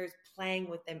mirrors, playing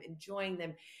with them, enjoying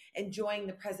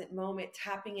the present moment,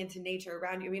 tapping into nature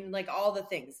around you. I mean, like all the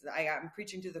things. I'm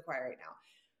preaching to the choir right now.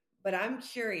 But I'm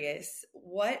curious,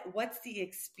 what's the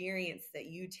experience that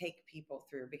you take people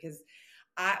through? Because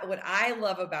what I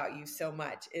love about you so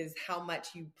much is how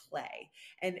much you play.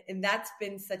 And that's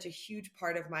been such a huge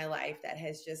part of my life that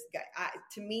has just got,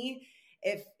 to me,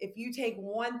 if you take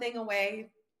one thing away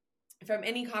from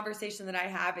any conversation that I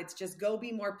have, it's just go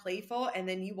be more playful, and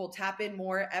then you will tap in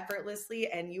more effortlessly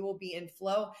and you will be in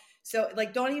flow. So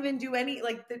like, don't even do any,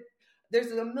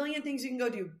 there's a million things you can go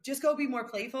do. Just go be more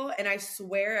playful, and I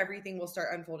swear everything will start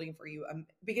unfolding for you,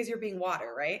 because you're being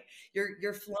water, right?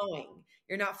 You're flowing.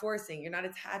 You're not forcing. You're not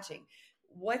attaching.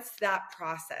 What's that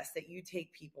process that you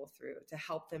take people through to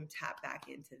help them tap back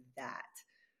into that?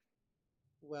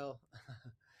 Well,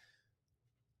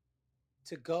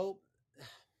 to go,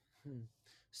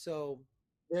 so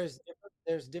there's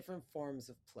different forms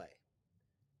of play.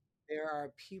 There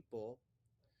are people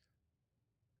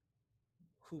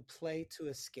who play to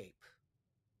escape.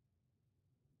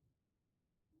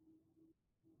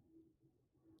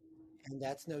 And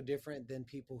that's no different than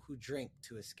people who drink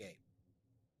to escape,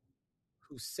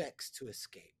 who sex to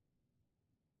escape,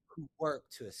 who work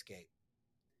to escape.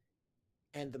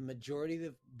 And the majority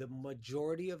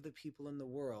of the people in the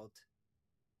world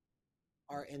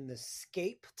are in the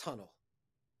escape tunnel,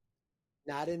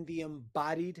 not in the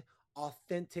embodied,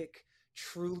 authentic,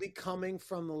 truly coming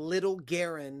from little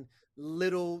Garrain,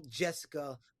 little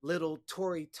Jessica, little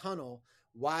Tori tunnel.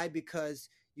 Why? Because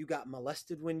you got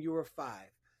molested when you were 5.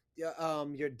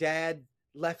 Your dad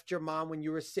left your mom when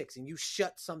you were 6, and you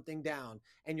shut something down,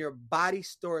 and your body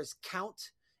stores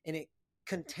count, and it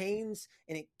contains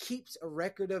and it keeps a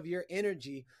record of your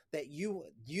energy that you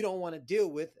don't want to deal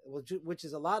with, which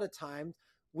is a lot of times,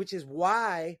 which is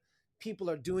why people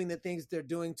are doing the things they're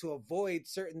doing to avoid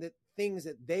certain things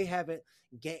that they haven't,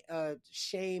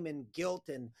 shame and guilt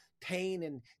and pain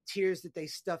and tears that they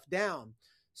stuff down.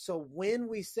 So when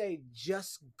we say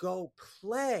just go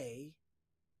play,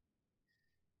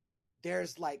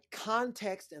 there's like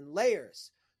context and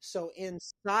layers. So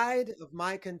inside of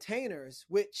my containers,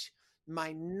 which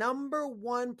my number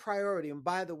one priority, and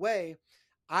by the way,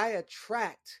 I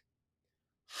attract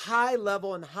high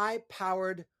level and high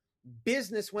powered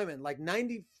business women, like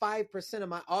 95% of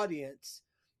my audience,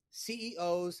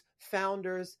 CEOs,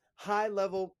 founders, high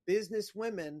level business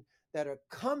women that are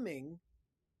coming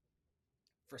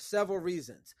for several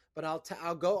reasons. But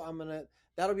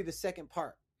that'll be the second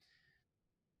part.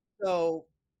 So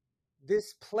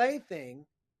this play thing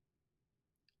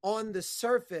on the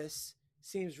surface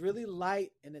seems really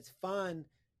light and it's fun,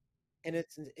 and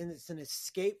it's an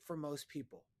escape for most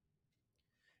people.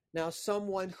 Now,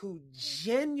 someone who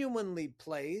genuinely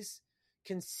plays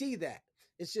can see that.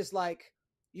 It's just like,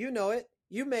 you know it.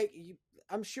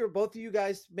 I'm sure both of you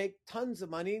guys make tons of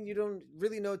money and you don't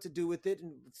really know what to do with it.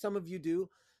 And some of you do.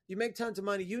 You make tons of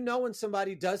money. You know when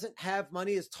somebody doesn't have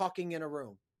money is talking in a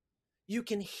room. You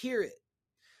can hear it.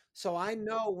 So I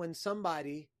know when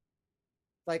somebody,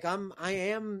 like I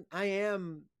am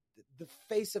the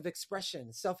face of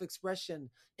expression, self-expression,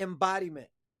 embodiment.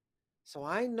 So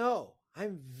I know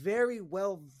I'm very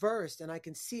well versed, and I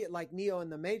can see it like Neo in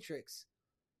the Matrix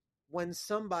when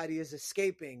somebody is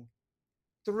escaping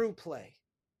through play,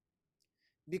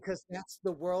 because that's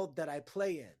the world that I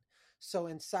play in. So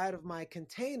inside of my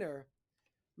container,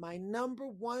 my number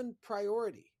one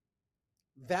priority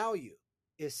value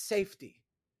is safety,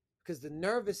 because the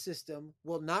nervous system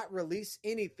will not release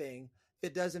anything if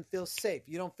it doesn't feel safe.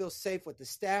 You don't feel safe with the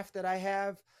staff that I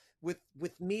have, with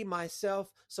me, myself.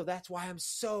 So that's why I'm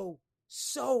so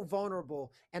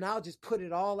vulnerable, and I'll just put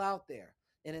it all out there.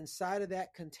 And inside of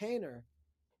that container,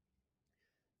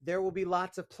 there will be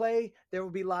lots of play, there will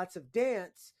be lots of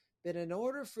dance, but in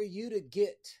order for you to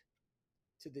get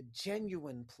to the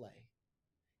genuine play,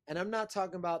 and I'm not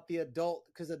talking about the adult,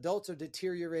 because adults are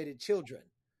deteriorated children.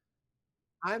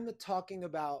 I'm talking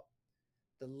about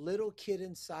the little kid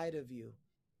inside of you,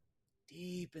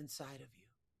 deep inside of you,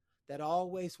 that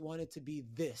always wanted to be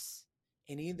this.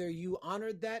 And either you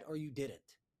honored that or you didn't.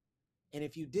 And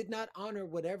if you did not honor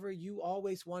whatever you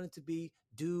always wanted to be,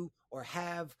 do, or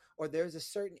have, or there's a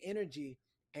certain energy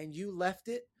and you left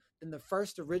it, then the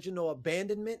first original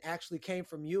abandonment actually came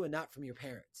from you and not from your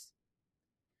parents.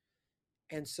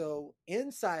 And so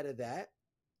inside of that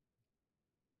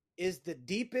is the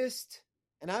deepest,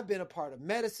 and I've been a part of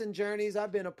medicine journeys.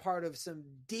 I've been a part of some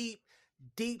deep,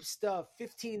 deep stuff,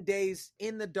 15 days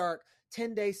in the dark,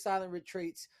 10-day silent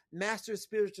retreats, master of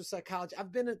spiritual psychology.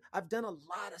 I've done a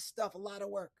lot of stuff, a lot of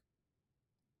work.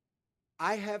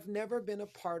 I have never been a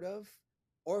part of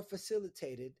or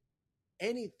facilitated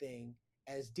anything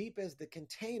as deep as the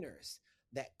containers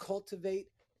that cultivate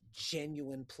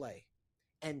genuine play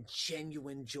and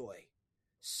genuine joy.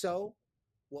 So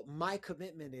what my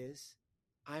commitment is,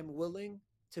 I'm willing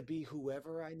to be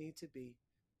whoever I need to be,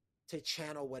 to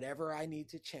channel whatever I need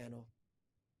to channel,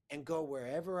 and go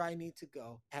wherever I need to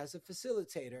go as a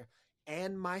facilitator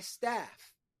and my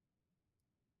staff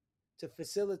to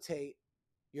facilitate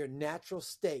your natural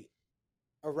state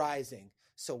arising.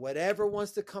 So whatever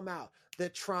wants to come out, the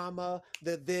trauma,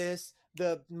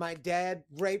 my dad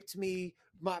raped me,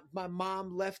 my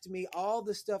mom left me, all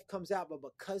the stuff comes out. But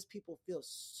because people feel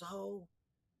so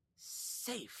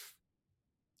safe,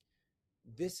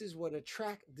 this is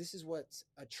what's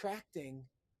attracting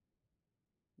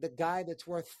the guy that's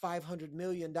worth $500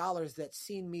 million that's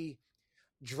seen me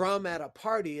drum at a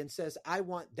party and says, I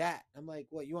want that. I'm like,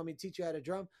 what, you want me to teach you how to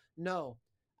drum? No,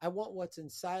 I want what's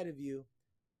inside of you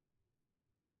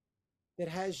that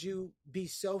has you be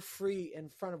so free in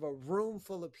front of a room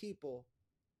full of people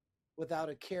without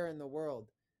a care in the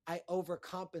world. I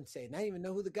overcompensate. And I didn't even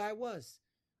know who the guy was.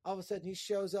 All of a sudden he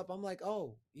shows up. I'm like,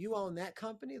 oh, you own that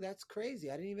company? That's crazy.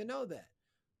 I didn't even know that.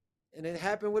 And it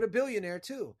happened with a billionaire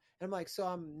too. And I'm like, so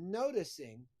I'm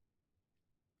noticing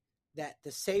that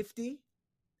the safety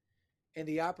and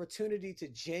the opportunity to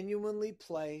genuinely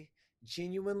play,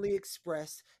 genuinely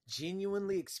express,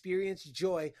 genuinely experience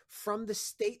joy from the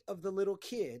state of the little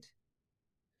kid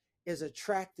is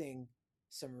attracting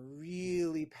some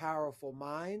really powerful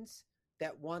minds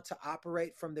that want to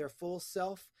operate from their full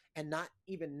self and not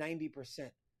even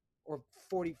 90% or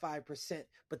 45%,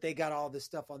 but they got all this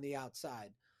stuff on the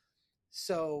outside.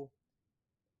 So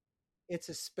it's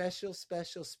a special,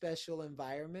 special, special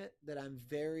environment that I'm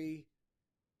very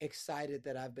excited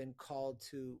that I've been called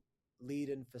to lead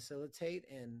and facilitate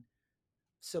and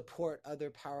support other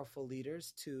powerful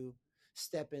leaders to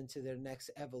step into their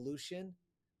next evolution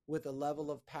with a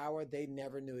level of power they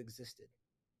never knew existed.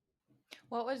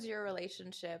 What was your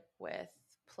relationship with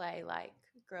play like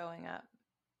growing up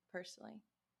personally?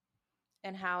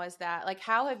 And how is that, like,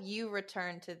 how have you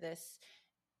returned to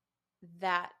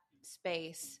that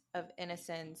space of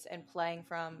innocence and playing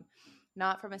from,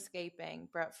 not from escaping,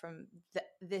 but from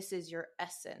this is your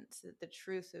essence, the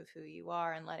truth of who you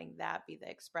are, and letting that be the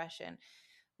expression?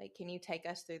 Like, can you take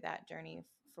us through that journey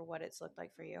for what it's looked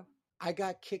like for you? I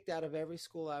got kicked out of every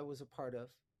school I was a part of.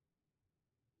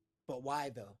 But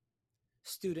why though?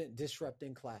 Student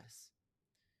disrupting class.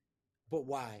 But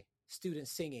why? Student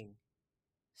singing,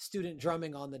 student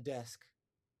drumming on the desk.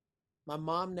 My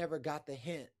mom never got the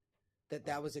hint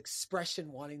that was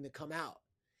expression wanting to come out.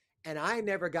 And I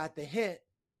never got the hint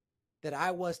that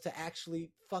I was to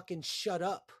actually fucking shut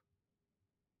up.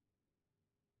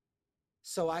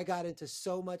 So I got into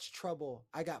so much trouble.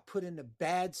 I got put into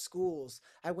bad schools.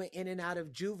 I went in and out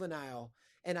of juvenile,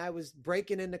 and I was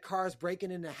breaking into cars,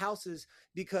 breaking into houses,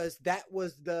 because that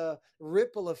was the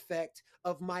ripple effect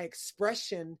of my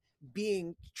expression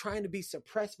trying to be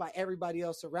suppressed by everybody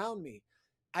else around me.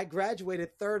 I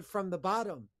graduated third from the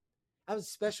bottom. I was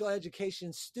a special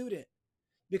education student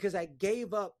because I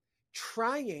gave up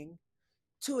trying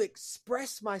to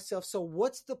express myself. So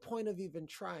what's the point of even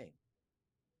trying?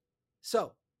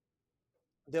 So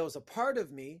there was a part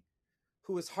of me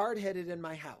who was hard-headed in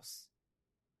my house.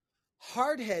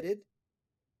 Hard-headed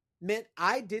meant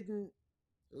I didn't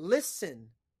listen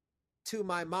to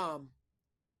my mom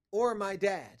or my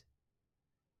dad.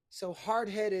 So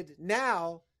hard-headed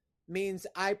now means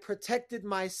I protected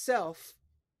myself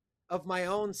of my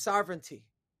own sovereignty.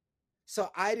 So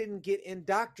I didn't get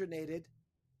indoctrinated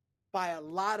by a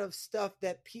lot of stuff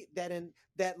that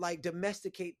like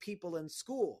domesticate people in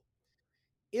school.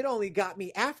 It only got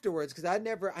me afterwards because I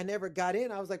never got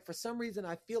in. I was like, for some reason,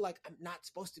 I feel like I'm not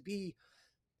supposed to be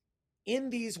in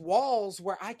these walls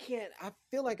where I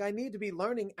feel like I need to be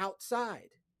learning outside.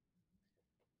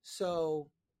 So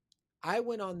I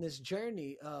went on this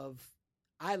journey of,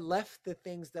 I left the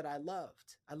things that I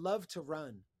loved. I loved to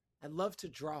run. I loved to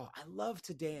draw. I loved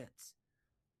to dance.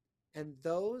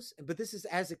 But this is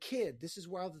as a kid, this is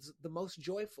where I was the most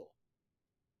joyful.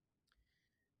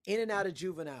 In and out of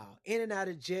juvenile, in and out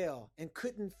of jail, and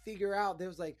couldn't figure out. There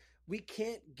was like, we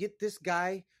can't get this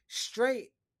guy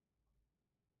straight.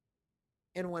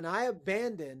 And when I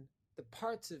abandoned the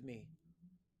parts of me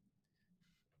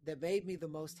that made me the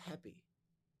most happy,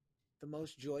 the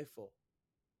most joyful,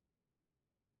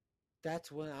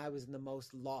 that's when I was in the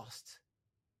most lost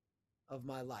of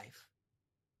my life.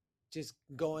 Just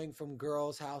going from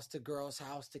girl's house to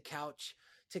couch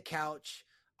to couch,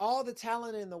 all the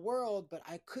talent in the world, but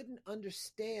I couldn't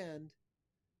understand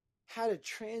how to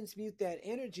transmute that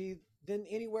energy than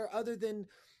anywhere other than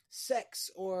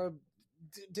sex or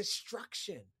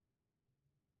destruction.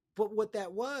 But what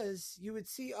that was, you would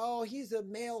see, oh, he's a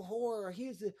male whore.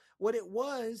 What it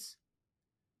was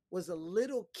a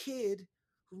little kid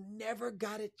who never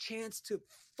got a chance to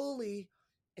fully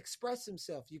express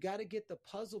himself. You got to get the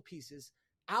puzzle pieces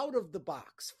out of the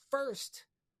box first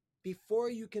before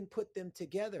you can put them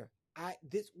together.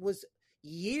 This was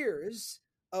years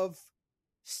of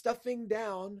stuffing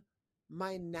down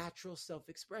my natural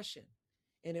self-expression.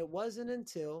 And it wasn't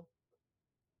until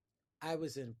I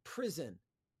was in prison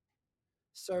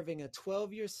serving a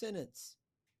 12-year sentence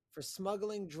for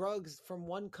smuggling drugs from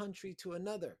one country to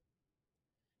another.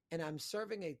 And I'm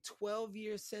serving a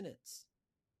 12-year sentence.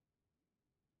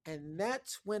 And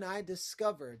that's when I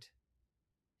discovered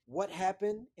what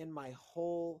happened in my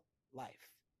whole life.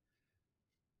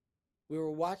 We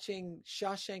were watching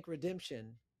Shawshank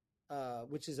Redemption,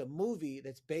 which is a movie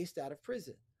that's based out of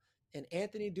prison. And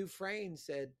Anthony Dufresne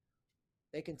said,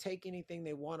 they can take anything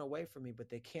they want away from me, but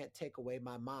they can't take away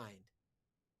my mind.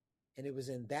 And it was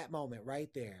in that moment right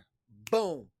there.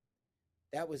 Boom.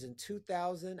 That was in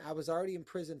 2000. I was already in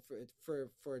prison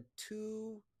for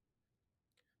two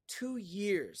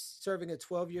years, serving a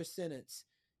 12-year sentence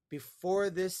before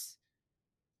this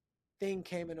thing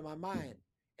came into my mind.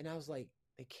 And I was like,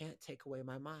 they can't take away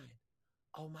my mind.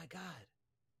 Oh my God.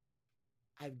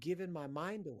 I've given my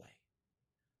mind away.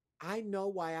 I know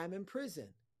why I'm in prison.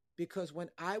 Because when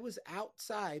I was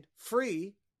outside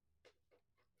free,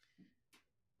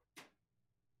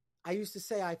 I used to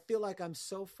say, I feel like I'm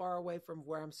so far away from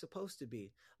where I'm supposed to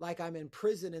be. Like I'm in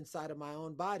prison inside of my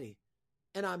own body.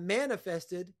 And I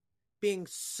manifested being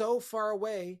so far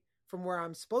away from where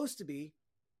I'm supposed to be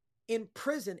in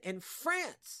prison in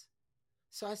France.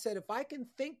 So I said, if I can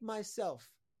think myself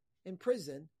in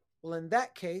prison, well, in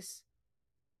that case,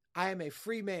 I am a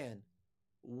free man.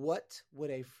 What would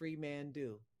a free man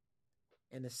do?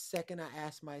 And the second I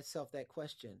asked myself that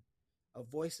question, a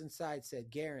voice inside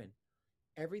said, Garrain,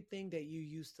 everything that you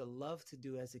used to love to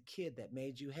do as a kid that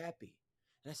made you happy.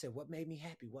 And I said, what made me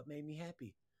happy? What made me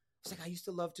happy? It's like, I used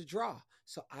to love to draw.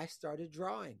 So I started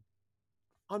drawing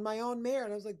on my own merit.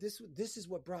 And I was like, this is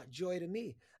what brought joy to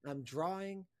me. I'm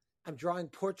drawing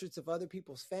portraits of other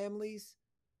people's families.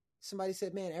 Somebody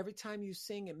said, man, every time you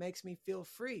sing, it makes me feel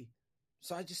free.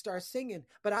 So I just started singing,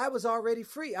 but I was already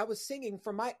free. I was singing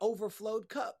from my overflowed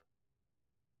cup.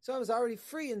 So I was already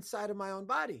free inside of my own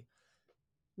body,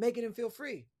 making him feel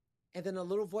free. And then a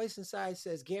little voice inside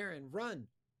says, Garrain, run.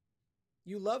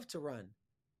 You love to run,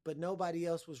 but nobody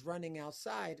else was running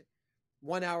outside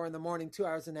 1 hour in the morning, 2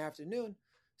 hours in the afternoon.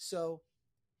 So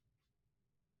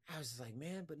I was like,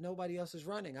 man, but nobody else is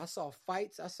running. I saw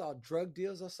fights. I saw drug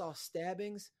deals. I saw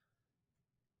stabbings.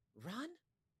 Run?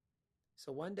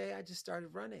 So one day I just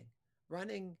started running.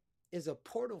 Running is a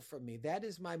portal for me. That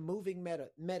is my moving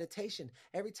meditation.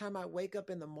 Every time I wake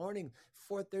up in the morning,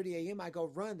 4:30 a.m., I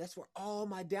go run. That's where all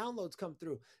my downloads come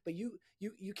through. But you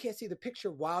can't see the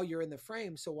picture while you're in the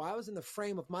frame. So while I was in the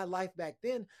frame of my life back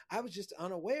then, I was just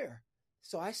unaware.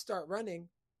 So I start running.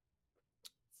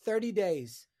 30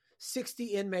 days, 60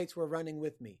 inmates were running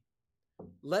with me.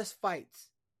 Less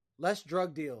fights, less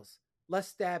drug deals, less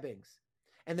stabbings.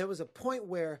 And there was a point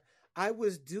where I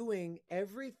was doing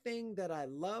everything that I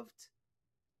loved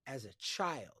as a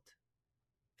child.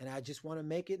 And I just want to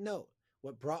make it note,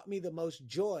 what brought me the most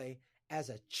joy as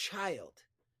a child.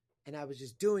 And I was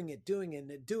just doing it.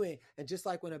 And just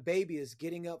like when a baby is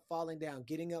getting up, falling down,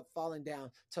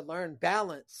 to learn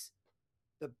balance,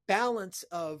 the balance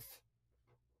of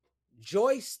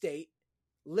joy state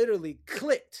literally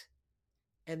clicked.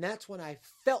 And that's when I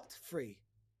felt free.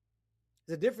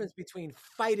 The difference between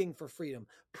fighting for freedom.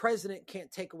 President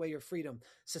can't take away your freedom.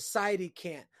 Society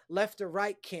can't. Left or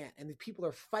right can't. And the people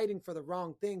are fighting for the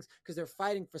wrong things because they're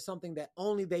fighting for something that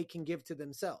only they can give to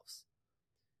themselves.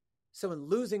 So in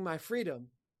losing my freedom,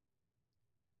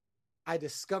 I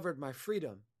discovered my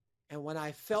freedom. And when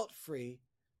I felt free,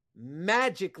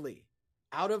 magically,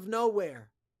 out of nowhere,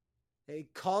 they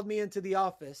called me into the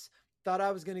office thought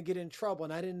I was going to get in trouble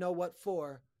and I didn't know what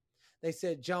for. They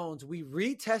said, Jones, we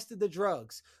retested the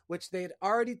drugs, which they had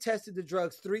already tested the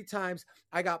drugs 3 times.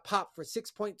 I got popped for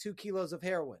 6.2 kilos of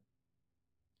heroin.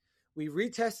 We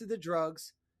retested the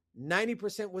drugs.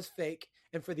 90% was fake.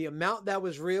 And for the amount that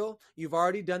was real, you've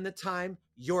already done the time.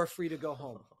 You're free to go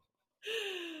home.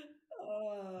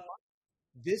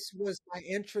 This was my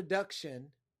introduction.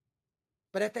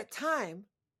 But at that time,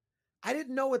 I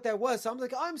didn't know what that was. So I'm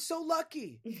like, oh, I'm so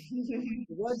lucky. It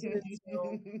wasn't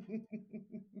until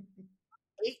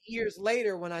 8 years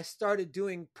later when I started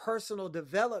doing personal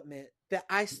development that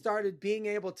I started being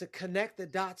able to connect the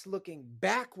dots looking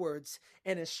backwards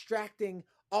and extracting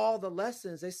all the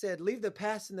lessons. They said, leave the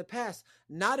past in the past.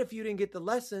 Not if you didn't get the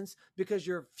lessons, because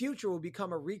your future will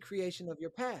become a recreation of your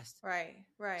past. Right.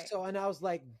 So, and I was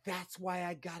like, that's why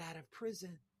I got out of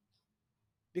prison.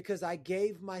 Because I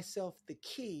gave myself the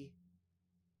key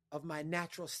of my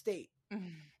natural state.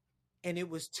 And it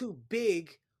was too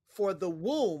big for the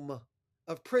womb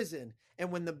of prison. And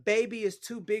when the baby is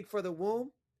too big for the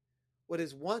womb, what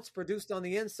is once produced on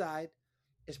the inside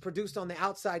is produced on the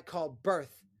outside, called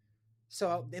birth.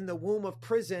 So in the womb of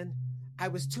prison, I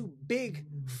was too big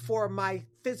for my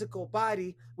physical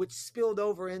body, which spilled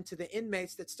over into the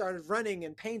inmates that started running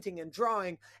and painting and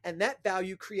drawing. And that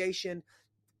value creation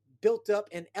built up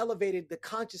and elevated the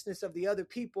consciousness of the other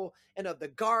people and of the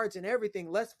guards and everything.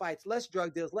 Less fights, less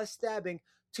drug deals, less stabbing,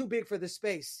 too big for the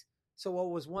space. So what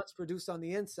was once produced on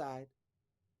the inside,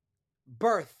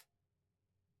 birth,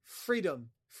 freedom,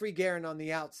 free Garrain on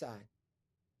the outside.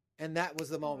 And that was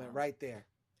the moment right there.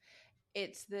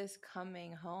 It's this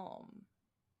coming home.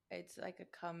 It's like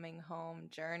a coming home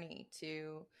journey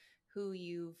to who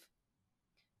you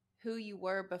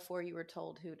were before you were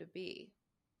told who to be,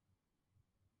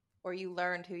 or you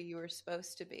learned who you were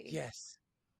supposed to be. Yes.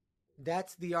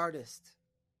 That's the artist.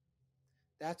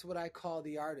 That's what I call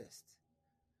the artist.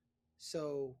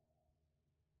 So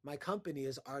my company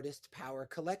is Artist Power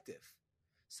Collective.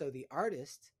 So the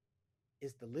artist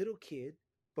is the little kid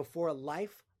before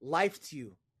life lifed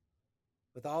you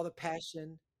with all the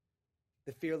passion,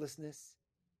 the fearlessness,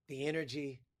 the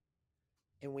energy.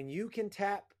 And when you can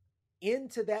tap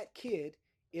into that kid,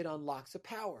 it unlocks a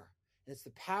power. And it's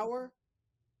the power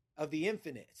of the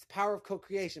infinite. It's the power of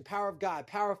co-creation, power of God,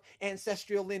 power of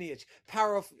ancestral lineage,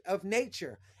 power of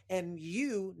nature. And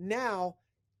you now,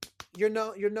 you're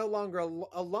no longer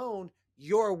alone.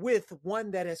 You're with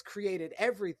one that has created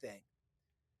everything.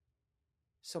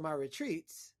 So my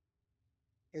retreats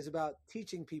is about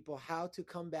teaching people how to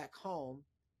come back home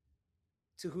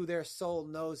to who their soul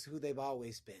knows who they've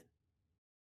always been.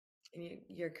 And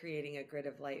you're creating a grid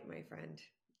of light, my friend,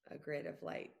 a grid of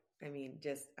light. I mean,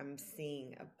 just I'm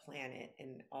seeing a planet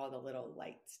and all the little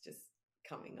lights just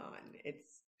coming on.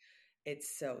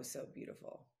 It's so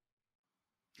beautiful.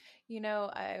 You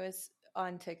know, I was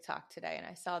on TikTok today and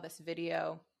I saw this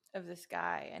video of this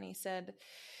guy, and he said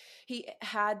he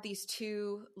had these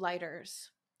 2 lighters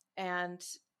and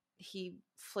he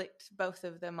flicked both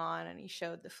of them on and he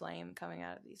showed the flame coming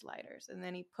out of these lighters. And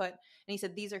then he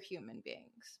said, these are human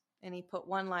beings. And he put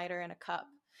one lighter in a cup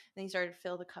and he started to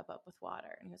fill the cup up with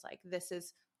water. And he was like, this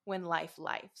is when life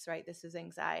lifes, right? This is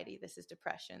anxiety. This is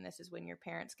depression. This is when your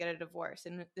parents get a divorce.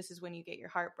 And this is when you get your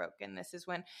heart broken. This is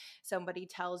when somebody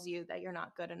tells you that you're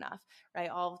not good enough, right?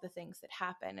 All of the things that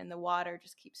happen, and the water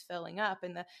just keeps filling up,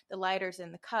 and the lighter's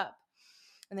in the cup.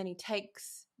 And then he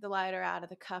takes the lighter out of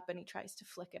the cup and he tries to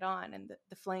flick it on, and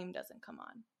the flame doesn't come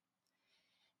on.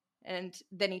 And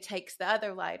then he takes the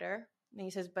other lighter and he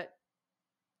says, but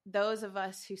those of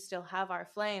us who still have our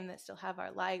flame, that still have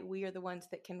our light, we are the ones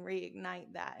that can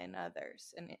reignite that in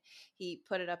others. And he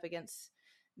put it up against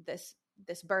this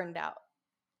burned out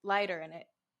lighter, and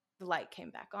the light came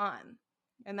back on.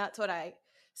 And that's what I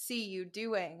see you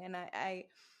doing. And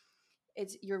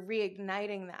you're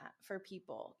reigniting that for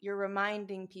people. You're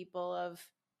reminding people of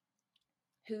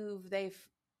who they've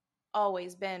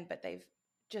always been, but they've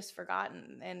just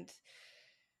forgotten. And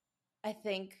I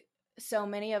think so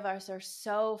many of us are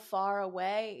so far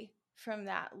away from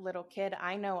that little kid.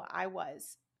 I know I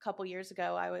was. A couple years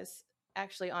ago, I was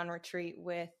actually on retreat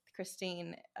with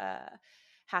Christine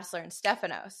Hassler and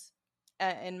Stefanos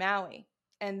in Maui.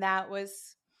 And that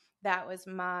was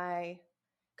my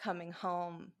coming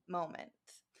home moment.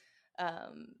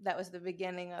 That was the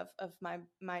beginning of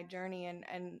my journey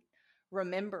and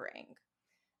remembering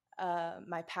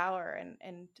my power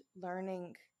and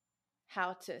learning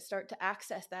how to start to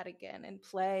access that again and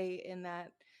play in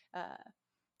that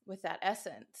with that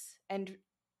essence. And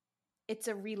it's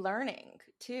a relearning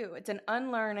too. It's an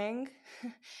unlearning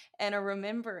and a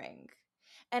remembering.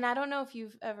 And I don't know if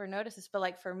you've ever noticed this, but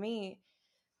like for me,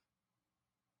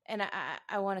 and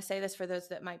I want to say this for those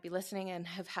that might be listening and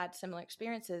have had similar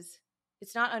experiences.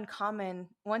 It's not uncommon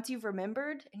once you've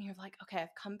remembered and you're like, okay,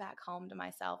 I've come back home to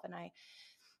myself and I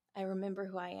remember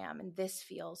who I am and this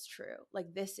feels true.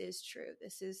 Like this is true.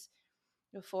 This is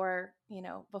before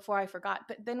I forgot,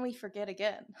 but then we forget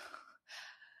again.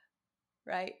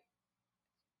 Right?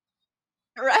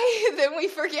 Right? Then we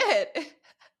forget. That's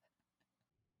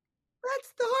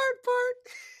the hard part.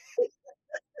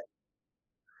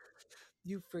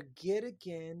 You forget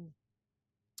again,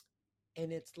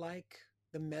 and it's like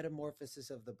the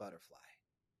metamorphosis of the butterfly.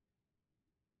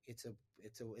 It's a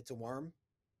worm,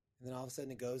 and then all of a sudden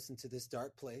it goes into this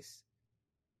dark place.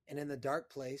 And in the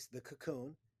dark place, the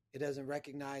cocoon, it doesn't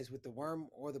recognize with the worm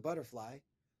or the butterfly.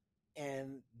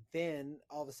 And then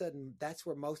all of a sudden, that's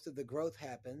where most of the growth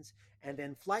happens. And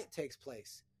then flight takes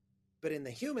place. But in the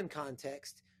human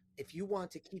context, if you want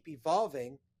to keep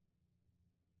evolving,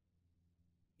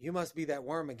 you must be that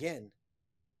worm again.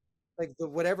 Like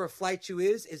whatever flight you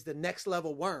is the next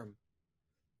level worm.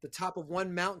 The top of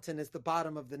one mountain is the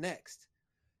bottom of the next.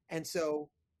 And so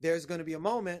there's going to be a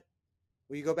moment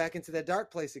where you go back into that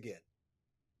dark place again.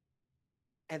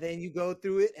 And then you go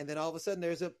through it, and then all of a sudden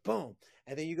there's a boom.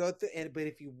 And then you go through, but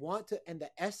if you want to, and the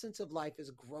essence of life is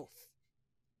growth.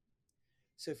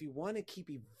 So if you want to keep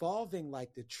evolving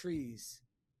like the trees,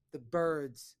 the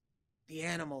birds, the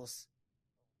animals,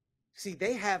 see,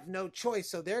 they have no choice,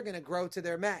 so they're going to grow to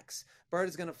their max. Bird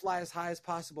is going to fly as high as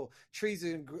possible. Trees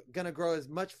are going to grow as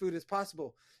much food as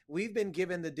possible. We've been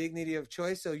given the dignity of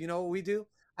choice, so you know what we do?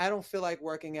 I don't feel like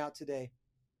working out today.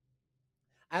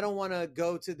 I don't want to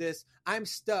go to this. I'm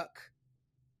stuck.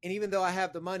 And even though I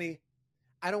have the money,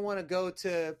 I don't want to go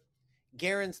to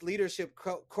Garrain's leadership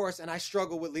course, and I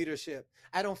struggle with leadership.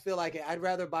 I don't feel like it. I'd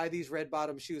rather buy these red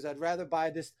bottom shoes. I'd rather buy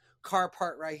this car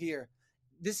part right here.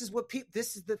 This is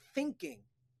this is the thinking.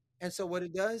 And so what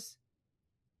it does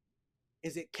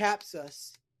is it caps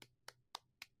us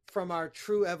from our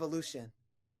true evolution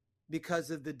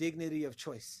because of the dignity of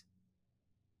choice.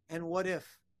 And what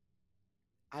if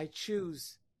I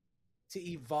choose to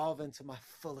evolve into my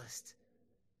fullest?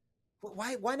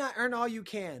 Why not earn all you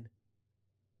can?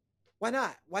 Why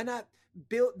not? Why not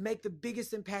make the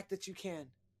biggest impact that you can?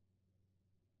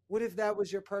 What if that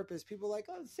was your purpose? People are like,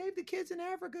 oh, save the kids in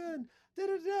Africa and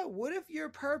da-da-da. What if your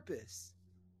purpose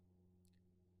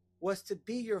was to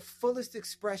be your fullest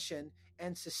expression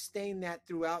and sustain that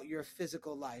throughout your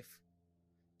physical life?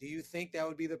 Do you think that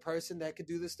would be the person that could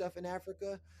do the stuff in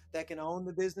Africa, that can own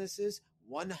the businesses?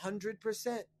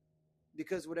 100%.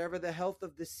 Because whatever the health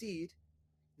of the seed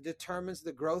determines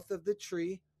the growth of the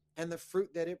tree and the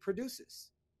fruit that it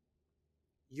produces.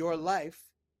 Your life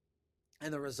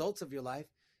and the results of your life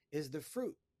is the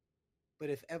fruit. But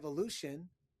if evolution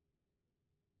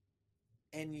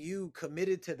and you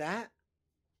committed to that,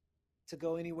 to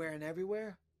go anywhere and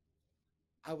everywhere,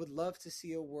 I would love to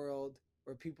see a world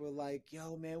where people are like,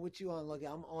 yo, man, what you on? Look,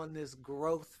 I'm on this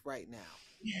growth right now.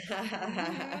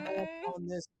 On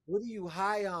this, what are you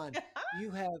high on?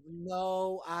 You have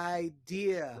no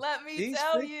idea. Let me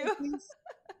tell you.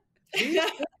 These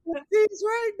frequencies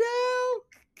right now.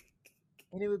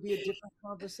 And it would be a different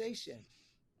conversation.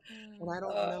 And I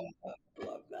don't know. I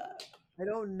love that. I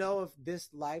don't know if this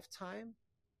lifetime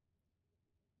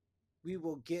we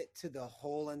will get to the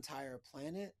whole entire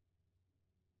planet.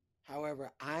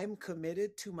 However, I'm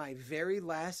committed to my very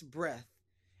last breath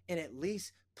and at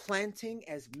least planting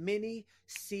as many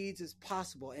seeds as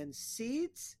possible. And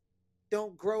seeds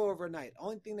don't grow overnight.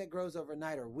 Only thing that grows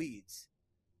overnight are weeds.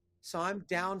 So I'm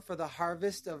down for the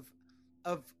harvest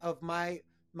of my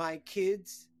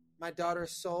kids, my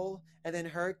daughter's soul, and then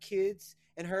her kids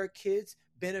and her kids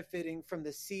benefiting from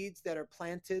the seeds that are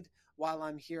planted while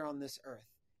I'm here on this earth.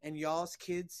 And y'all's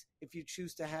kids, if you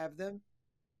choose to have them.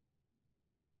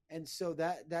 And so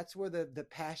that's where the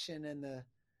passion and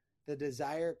the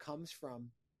desire comes from.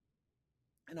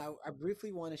 And I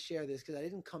briefly want to share this because I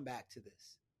didn't come back to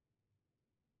this.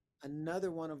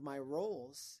 Another one of my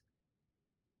roles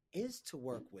is to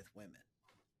work with women.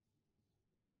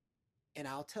 And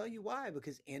I'll tell you why,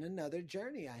 because in another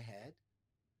journey I had,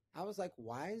 I was like,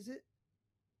 why is it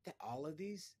that all of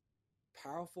these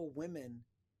powerful women,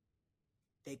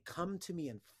 they come to me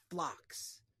in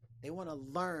flocks. They want to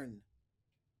learn.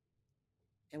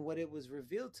 And what it was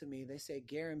revealed to me, they say,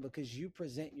 Garrain, because you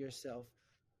present yourself,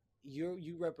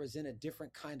 you represent a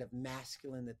different kind of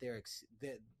masculine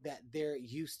that they're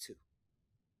used to.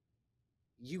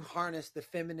 You harness the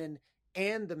feminine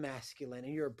and the masculine,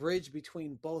 and you're a bridge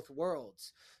between both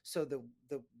worlds. So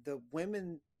the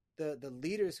women, the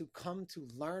leaders who come to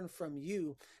learn from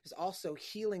you is also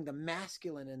healing the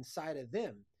masculine inside of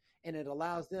them. and it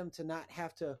allows them to not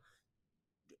have to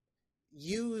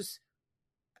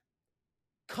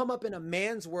come up in a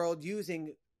man's world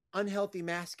using unhealthy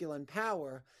masculine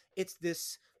power. It's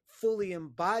this fully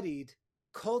embodied,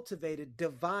 cultivated,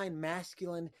 divine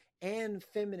masculine and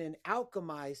feminine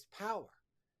alchemized power.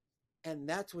 And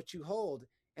that's what you hold.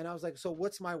 And I was like, so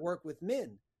what's my work with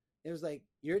men? It was like,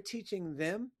 you're teaching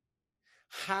them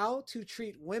how to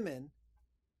treat women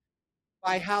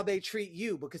by how they treat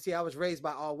you. Because see, I was raised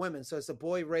by all women. So it's a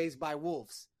boy raised by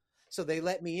wolves. So they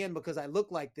let me in because I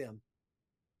look like them.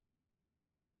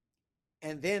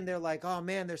 And then they're like, oh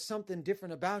man, there's something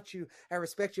different about you. I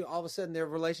respect you. All of a sudden their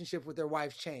relationship with their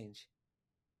wife change.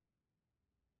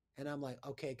 And I'm like,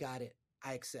 okay, got it.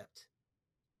 I accept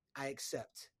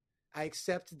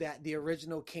that the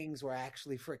original kings were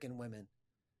actually freaking women.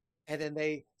 And then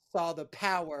they saw the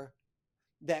power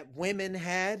that women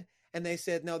had. And they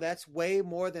said, no, that's way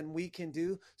more than we can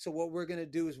do. So what we're going to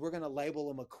do is we're going to label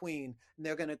them a queen. And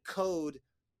they're going to code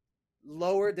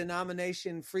lower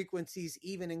denomination frequencies,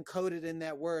 even encoded in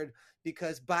that word,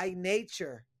 because by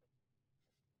nature,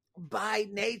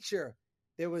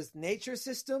 there was nature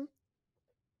system.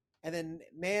 And then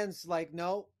man's like,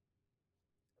 no,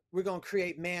 we're going to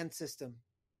create man system.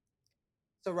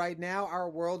 So right now our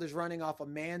world is running off a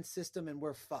man system and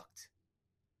we're fucked.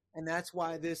 And that's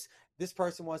why this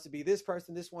person wants to be this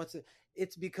person.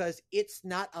 It's because it's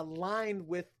not aligned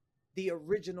with the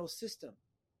original system.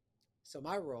 So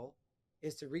my role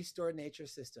is to restore nature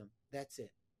system. That's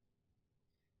it.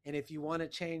 And if you want to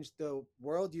change the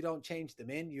world, you don't change the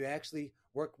men. You actually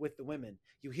work with the women.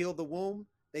 You heal the womb.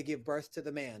 They give birth to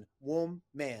the man. Womb,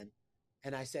 man.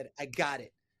 And I said, I got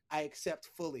it. I accept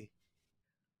fully.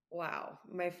 Wow,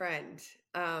 my friend.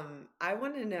 I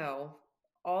want to know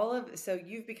so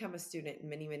you've become a student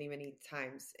many, many, many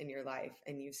times in your life,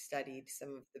 and you've studied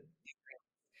some of the.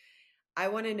 I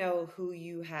want to know who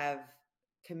you have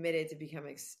committed to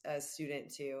becoming a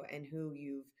student to, and who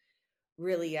you've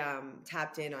really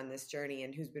tapped in on this journey,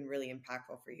 and who's been really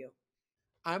impactful for you.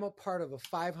 I'm a part of a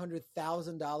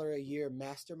 $500,000 a year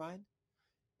mastermind,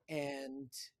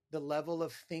 and the level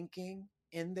of thinking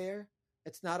in there,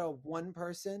 it's not a one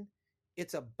person,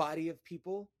 it's a body of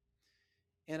people.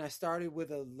 And I started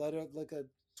with a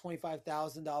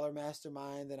 $25,000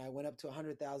 mastermind. Then I went up to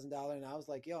 $100,000, and I was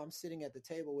like, yo, I'm sitting at the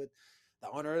table with the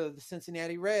owner of the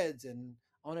Cincinnati Reds, and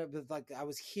I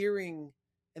was hearing,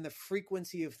 and the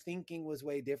frequency of thinking was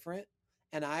way different.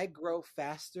 And I grow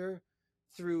faster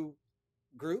through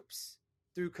groups,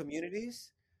 through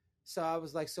communities. So I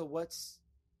was like, so what's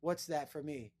that for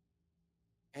me?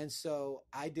 And so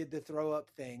I did the throw up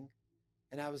thing,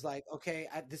 and I was like, okay,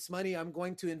 this money, I'm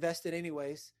going to invest it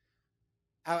anyways.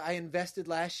 I invested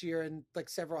last year in like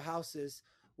several houses.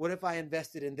 What if I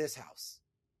invested in this house,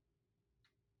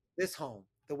 this home,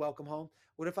 the welcome home?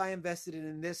 What if I invested it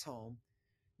in this home?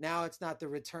 Now it's not the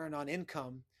return on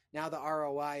income. Now the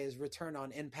ROI is return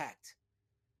on impact.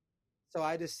 So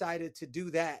I decided to do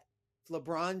that. If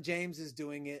LeBron James is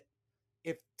doing it,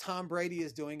 if Tom Brady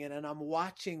is doing it, and I'm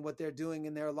watching what they're doing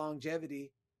in their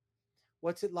longevity,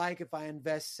 what's it like if I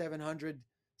invest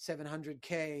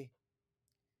 700K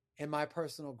in my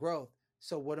personal growth?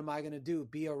 So what am I going to do?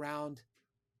 Be around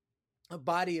a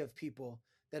body of people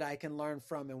that I can learn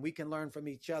from, and we can learn from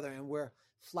each other. And where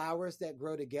flowers that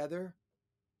grow together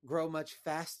grow much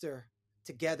faster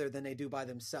together than they do by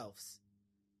themselves.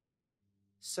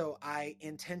 So I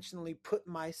intentionally put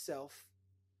myself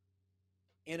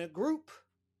in a group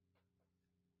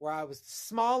where I was the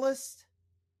smallest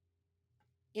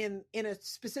in a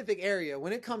specific area.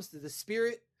 When it comes to the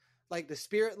spirit, like the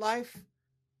spirit life,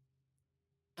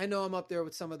 I know I'm up there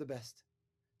with some of the best.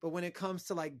 But when it comes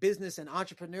to like business and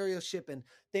entrepreneurship and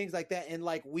things like that, and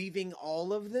like weaving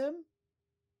all of them,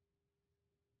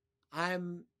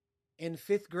 I'm in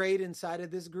 5th grade inside of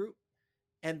this group,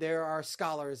 and there are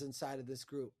scholars inside of this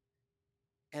group.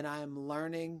 And I'm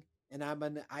learning, and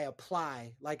I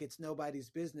apply like it's nobody's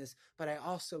business, but I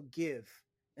also give,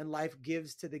 and life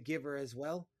gives to the giver as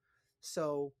well.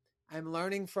 So I'm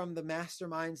learning from the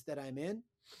masterminds that I'm in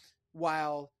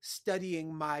while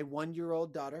studying my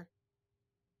 1-year-old daughter,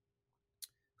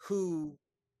 who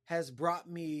has brought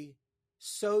me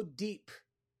so deep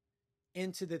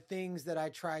into the things that I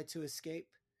try to escape,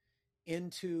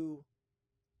 into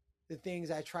the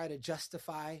things I try to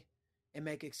justify and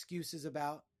make excuses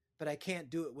about, but I can't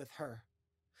do it with her.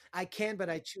 I can, but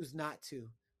I choose not to,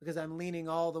 because I'm leaning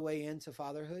all the way into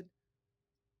fatherhood.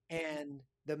 And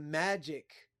the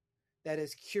magic that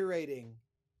is curating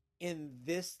in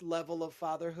this level of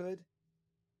fatherhood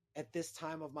at this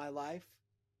time of my life,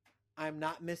 I'm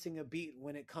not missing a beat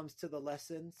when it comes to the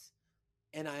lessons,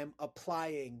 and I'm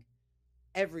applying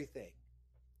everything.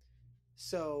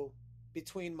 So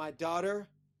between my daughter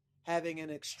having an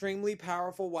extremely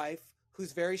powerful wife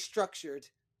who's very structured,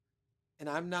 and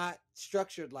I'm not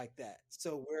structured like that.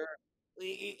 So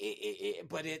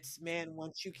but it's, man,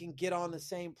 once you can get on the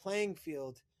same playing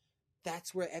field,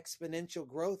 that's where exponential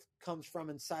growth comes from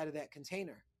inside of that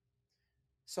container.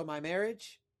 So my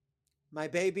marriage, my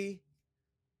baby,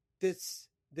 this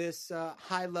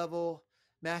high level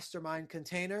mastermind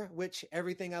container, which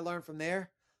everything I learned from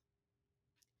there,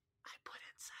 I put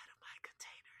inside of my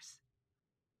containers.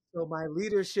 So my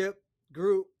leadership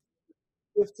group,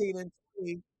 15 and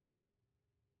 20,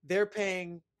 they're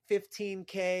paying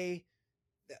 15K,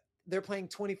 they're paying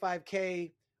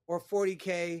 25K or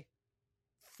 40K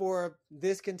for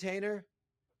this container.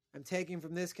 I'm taking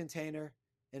from this container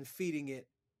and feeding it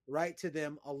right to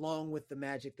them along with the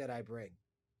magic that I bring.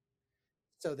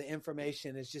 So the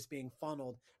information is just being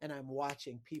funneled and I'm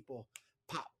watching people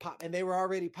pop, pop. And they were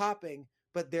already popping,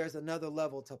 but there's another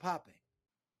level to popping.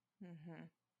 Mm-hmm.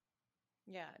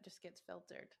 Yeah, it just gets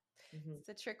filtered. Mm-hmm. It's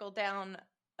a trickle down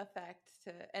effect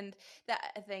and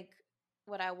that, I think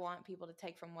what I want people to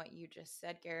take from what you just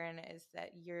said, Garrain, is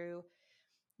that you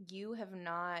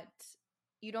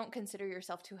don't consider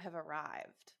yourself to have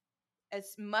arrived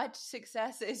as much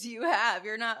success as you have.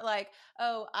 You're not like,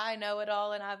 oh, I know it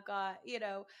all and I've got,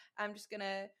 I'm just going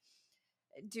to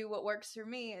do what works for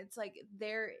me. It's like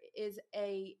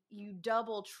you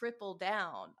double, triple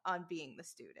down on being the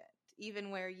student,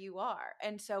 even where you are.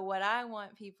 And so what I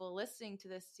want people listening to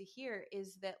this to hear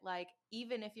is that, like,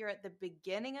 even if you're at the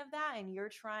beginning of that and you're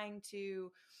trying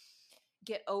to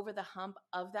get over the hump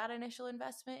of that initial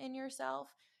investment in yourself,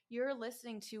 you're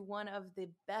listening to one of the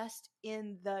best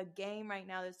in the game right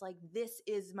now. That's like, this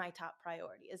is my top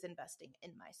priority, is investing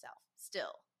in myself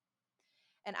still.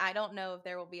 And I don't know if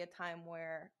there will be a time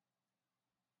where,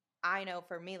 I know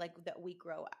for me, like, that we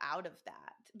grow out of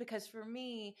that. Because for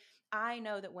me, I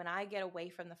know that when I get away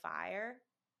from the fire,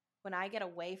 when I get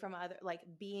away from other, like,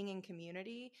 being in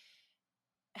community,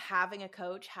 having a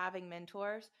coach, having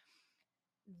mentors,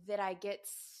 that I get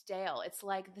stale. It's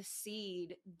like the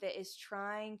seed that is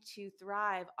trying to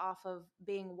thrive off of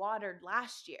being watered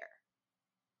last year,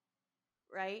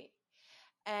 right?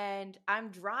 And I'm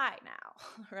dry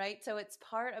now, right? So it's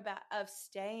part of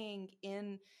staying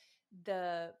in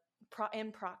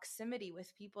in proximity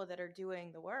with people that are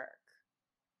doing the work.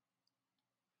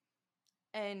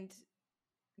 And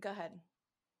go ahead.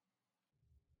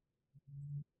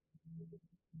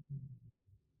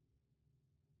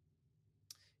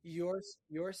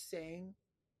 You're saying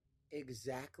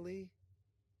exactly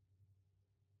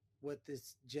what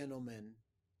this gentleman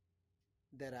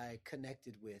that I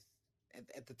connected with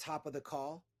at the top of the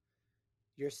call,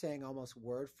 you're saying almost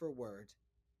word for word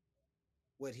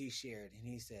what he shared. And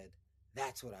he said,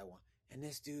 that's what I want. And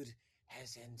this dude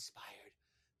has inspired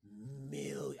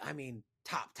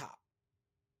top.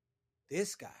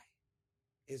 This guy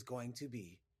is going to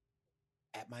be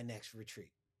at my next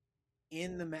retreat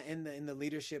in the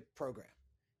leadership program.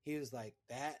 He was like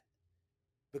that,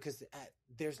 because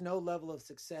there's no level of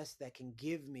success that can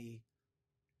give me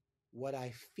what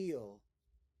I feel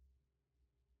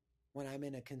when I'm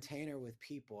in a container with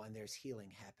people and there's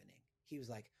healing happening. He was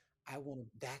like,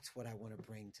 that's what I want to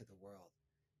bring to the world.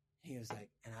 He was like,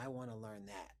 and I want to learn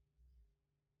that.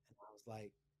 And I was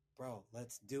like, bro,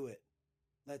 let's do it.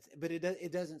 But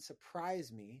it doesn't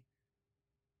surprise me,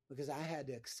 because I had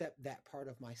to accept that part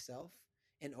of myself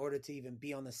in order to even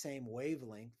be on the same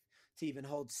wavelength, to even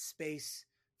hold space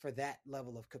for that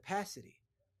level of capacity.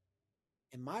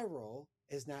 And my role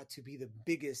is not to be the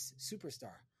biggest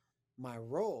superstar. My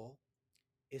role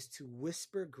is to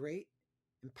whisper great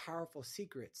and powerful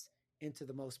secrets into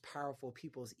the most powerful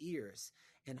people's ears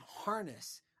and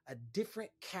harness a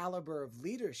different caliber of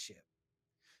leadership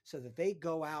so that they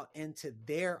go out into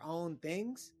their own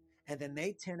things and then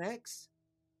they 10x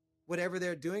whatever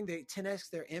they're doing. They 10x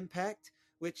their impact,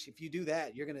 which if you do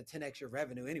that, you're going to 10x your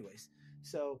revenue anyways.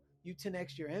 So you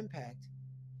 10x your impact,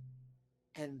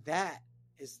 and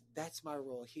that's my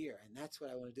role here. And that's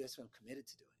what I want to do. That's what I'm committed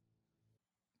to doing.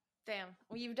 Damn.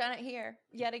 Well, you've done it here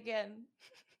yet again.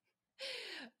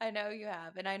 I know you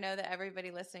have. And I know that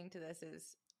everybody listening to this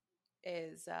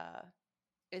is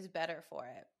better for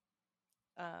it.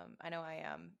 I know I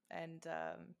am. And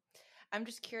I'm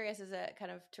just curious, as a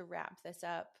kind of to wrap this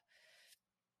up,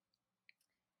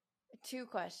 2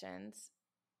 questions.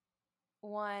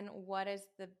 One, what is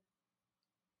the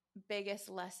biggest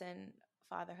lesson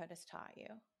fatherhood has taught you?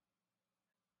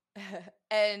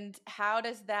 And how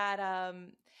does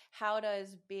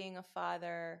being a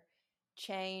father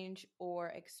change or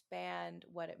expand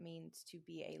what it means to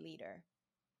be a leader?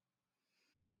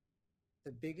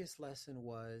 The biggest lesson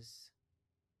was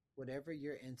whatever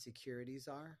your insecurities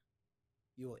are,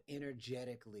 you will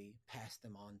energetically pass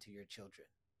them on to your children.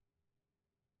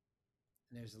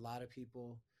 And there's a lot of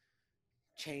people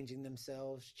changing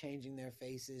themselves, changing their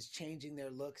faces, changing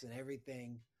their looks and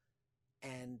everything,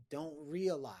 and don't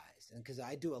realize. And because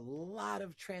I do a lot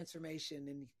of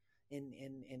transformation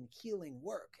and healing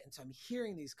work, and so I'm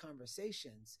hearing these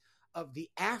conversations of the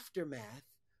aftermath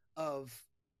of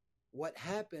what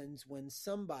happens when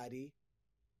somebody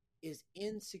is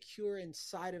insecure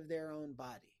inside of their own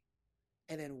body,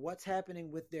 and then what's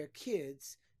happening with their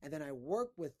kids. And then I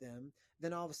work with them.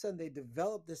 Then all of a sudden they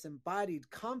develop this embodied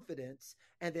confidence.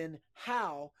 And then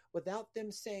how, without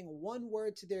them saying one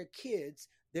word to their kids'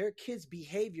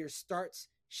 behavior starts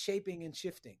shaping and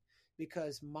shifting,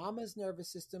 because mama's nervous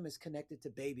system is connected to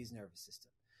baby's nervous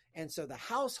system. And so the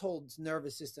household's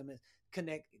nervous system is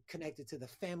connected to the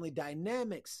family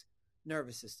dynamics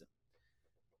nervous system.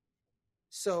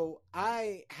 So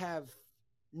I have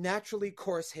naturally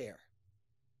coarse hair.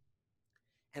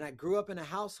 And I grew up in a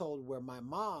household where my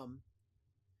mom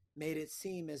made it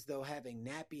seem as though having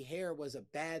nappy hair was a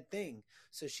bad thing.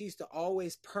 So she used to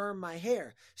always perm my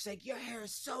hair. She's like, your hair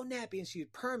is so nappy. And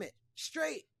she'd perm it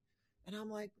straight. And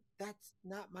I'm like, that's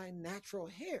not my natural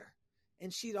hair.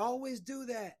 And she'd always do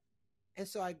that. And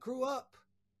so I grew up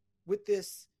with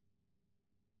this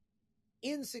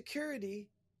insecurity.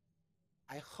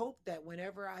 I hope that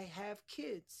whenever I have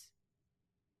kids,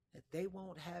 that they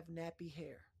won't have nappy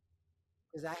hair,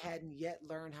 because I hadn't yet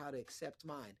learned how to accept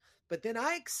mine. But then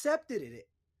I accepted it.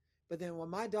 But then when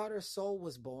my daughter's soul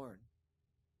was born,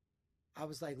 I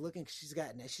was like looking, she's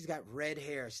got red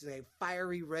hair. She's like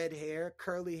fiery red hair,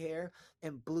 curly hair,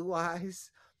 and blue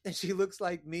eyes. And she looks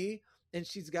like me. And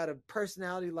she's got a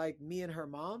personality like me and her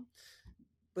mom.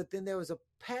 But then there was a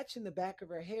patch in the back of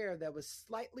her hair that was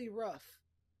slightly rough.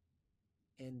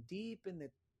 And deep in the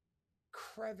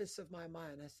crevice of my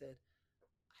mind, I said,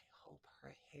 hope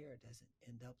her hair doesn't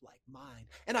end up like mine.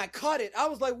 And I caught it. I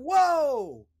was like,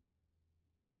 whoa.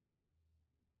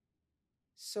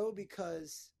 So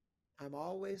because I'm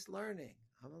always learning,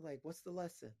 I'm like, what's the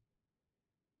lesson?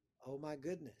 Oh my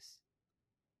goodness.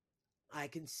 I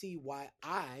can see why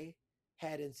I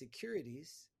had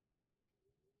insecurities,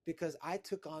 because I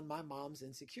took on my mom's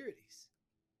insecurities.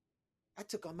 I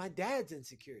took on my dad's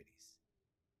insecurities.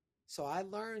 So I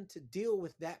learned to deal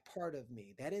with that part of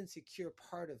me, that insecure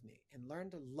part of me, and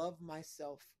learn to love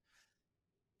myself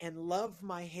and love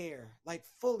my hair, like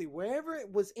fully, wherever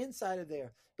it was inside of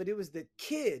there. But it was the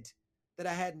kid that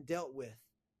I hadn't dealt with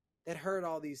that heard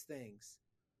all these things.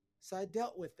 So I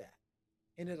dealt with that.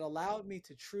 And it allowed me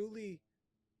to truly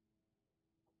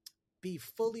be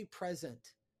fully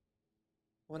present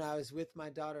when I was with my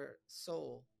daughter,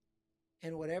 Soul.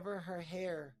 And whatever her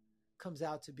hair comes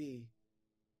out to be,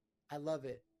 I love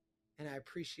it and I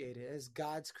appreciate it as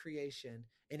God's creation,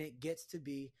 and it gets to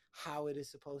be how it is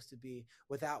supposed to be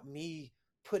without me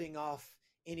putting off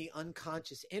any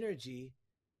unconscious energy.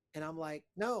 And I'm like,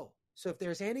 no. So if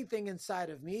there's anything inside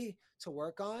of me to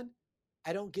work on,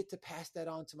 I don't get to pass that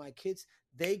on to my kids.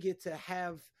 They get to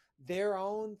have their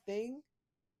own thing,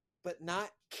 but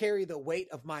not carry the weight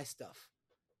of my stuff.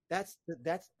 That's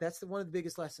one of the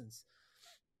biggest lessons.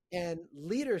 And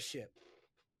leadership.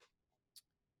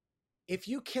 If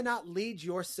you cannot lead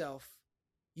yourself,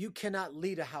 you cannot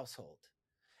lead a household.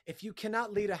 If you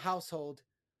cannot lead a household,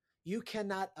 you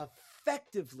cannot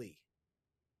effectively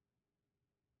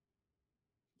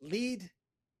lead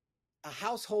a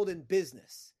household in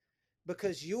business,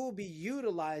 because you will be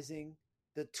utilizing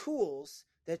the tools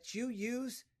that you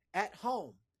use at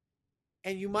home.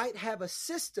 And you might have a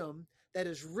system that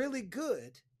is really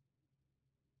good,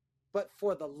 but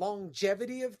for the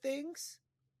longevity of things,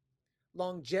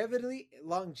 longevity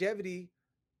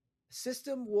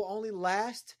system will only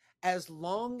last as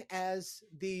long as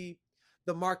the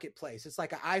marketplace. It's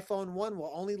like an iPhone 1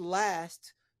 will only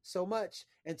last so much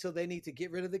until they need to get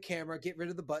rid of the camera, get rid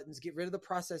of the buttons, get rid of the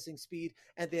processing speed,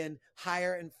 and then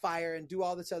hire and fire and do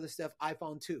all this other stuff,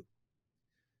 iPhone 2.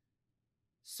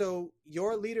 So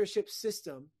your leadership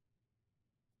system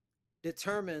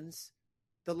determines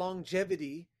the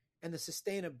longevity and the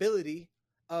sustainability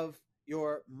of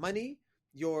your money,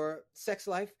 your sex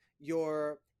life,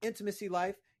 your intimacy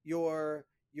life, your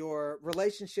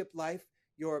relationship life,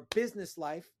 your business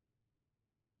life.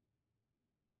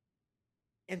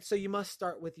 And so you must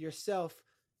start with yourself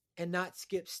and not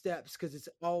skip steps, because it's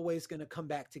always going to come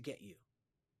back to get you.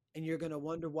 And you're going to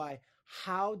wonder why.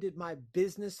 How did my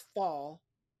business fall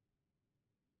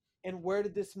And where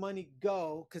did this money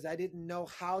go? Because I didn't know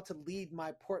how to lead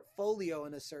my portfolio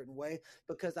in a certain way,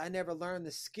 because I never learned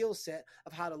the skill set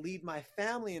of how to lead my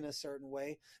family in a certain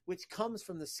way, which comes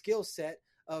from the skill set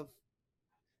of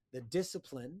the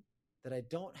discipline that I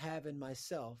don't have in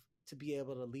myself to be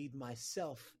able to lead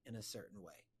myself in a certain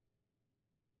way.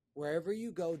 Wherever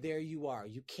you go, there you are.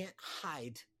 You can't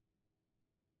hide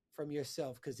from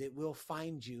yourself, because it will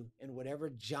find you in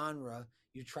whatever genre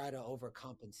you try to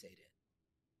overcompensate in.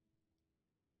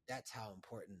 That's how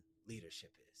important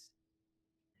leadership is.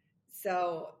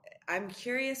 So I'm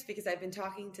curious because I've been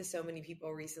talking to so many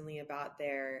people recently about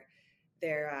their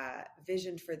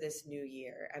vision for this new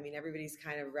year. I mean, everybody's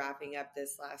kind of wrapping up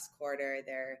this last quarter.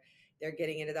 They're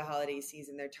getting into the holiday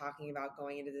season. They're talking about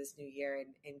going into this new year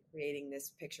and creating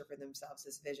this picture for themselves,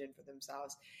 this vision for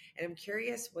themselves. And I'm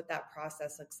curious what that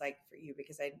process looks like for you,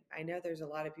 because I know there's a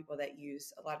lot of people that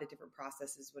use a lot of different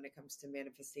processes when it comes to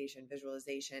manifestation,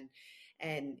 visualization,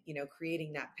 and, you know,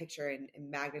 creating that picture and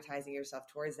magnetizing yourself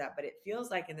towards that. But it feels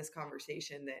like in this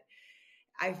conversation that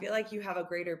I feel like you have a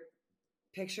greater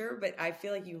picture, but I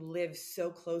feel like you live so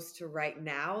close to right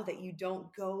now that you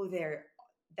don't go there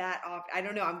that often. I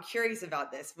don't know. I'm curious about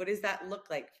this. What does that look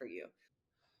like for you?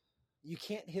 You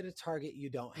can't hit a target you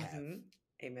don't have.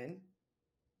 Mm-hmm. Amen.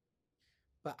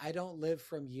 But I don't live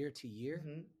from year to year.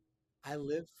 Mm-hmm. I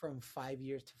live from 5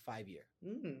 years to 5 year.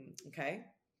 Okay.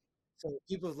 So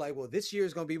people's like, well, this year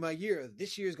is going to be my year.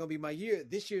 This year is going to be my year.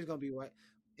 This year is going to be what?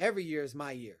 Every year is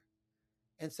my year.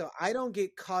 And so I don't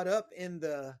get caught up in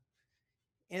the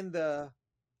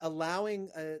allowing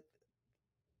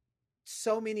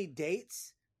so many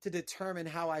dates to determine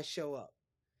how I show up.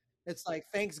 It's like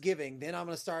Thanksgiving, then I'm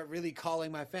going to start really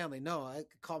calling my family. No, I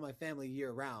call my family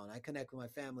year round. I connect with my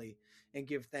family and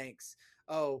give thanks.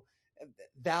 Oh,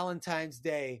 Valentine's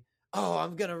Day. Oh,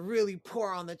 I'm going to really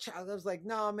pour on the child. I was like,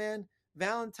 no, man,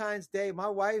 Valentine's Day, my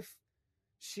wife,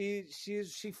 she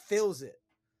feels it,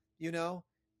 you know,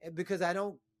 because I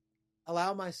don't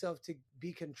allow myself to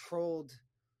be controlled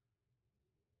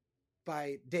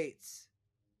by dates,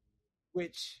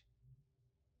 which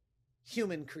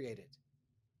human created.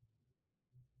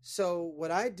 So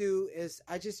what I do is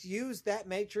I just use that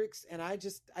matrix and I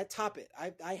top it.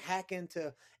 I hack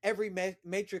into every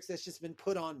matrix that's just been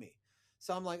put on me.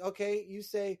 So I'm like, okay, you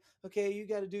say, okay, you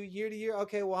got to do year to year.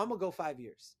 Okay, well, I'm going to go 5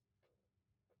 years.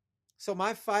 So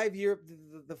my 5 year,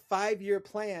 the 5 year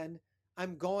plan,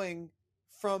 I'm going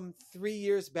from 3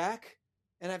 years back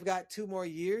and I've got 2 more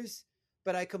years,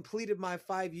 but I completed my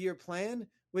 5 year plan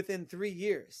within 3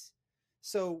 years.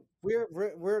 So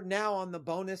we're now on the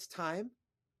bonus time.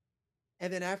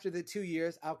 And then after the 2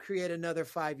 years, I'll create another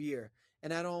 5 year.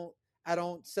 And I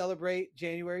don't celebrate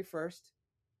January 1st.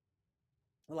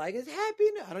 Like, it's happy.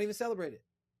 I don't even celebrate it.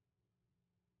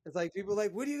 It's like people are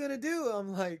like, what are you going to do?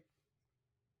 I'm like,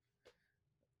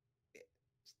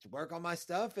 work on my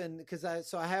stuff. And because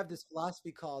I have this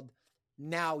philosophy called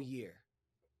now year.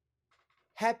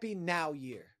 Happy now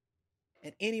year.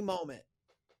 At any moment,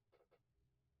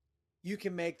 you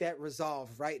can make that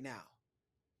resolve right now.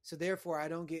 So therefore, I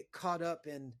don't get caught up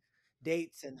in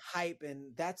dates and hype.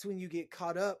 And that's when you get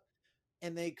caught up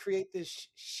and they create this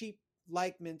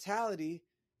sheep-like mentality.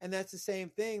 And that's the same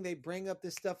thing. They bring up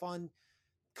this stuff on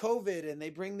COVID and they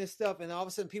bring this stuff and all of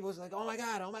a sudden people are like, oh my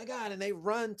God. And they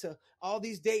run to all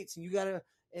these dates and you got to,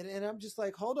 and I'm just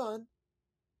like, hold on.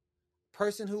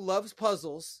 Person who loves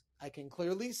puzzles, I can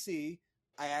clearly see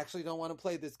I actually don't want to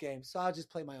play this game. So I'll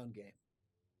just play my own game.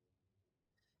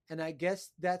 And I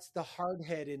guess that's the hard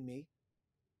head in me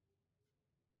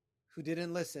who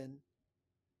didn't listen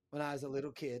when I was a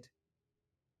little kid,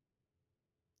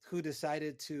 who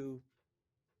decided to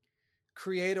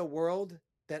create a world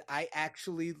that I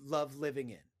actually love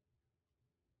living in.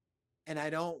 And I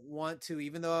don't want to,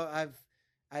 even though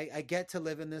I get to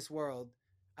live in this world,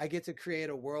 I get to create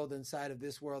a world inside of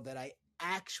this world that I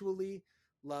actually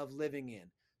love living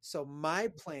in. So my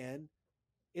plan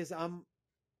is I'm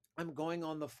going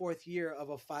on the 4th year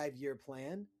of a 5 year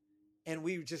plan, and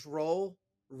we just roll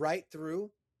right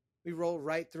through. We roll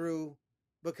right through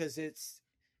because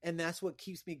and that's what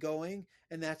keeps me going.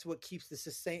 And that's what keeps the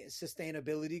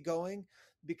sustainability going,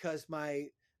 because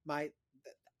I'm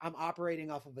operating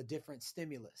off of a different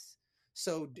stimulus.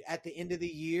 So at the end of the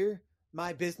year,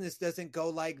 my business doesn't go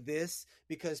like this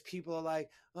because people are like,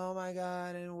 oh my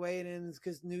God, and waiting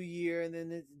because New Year and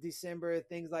then it's December,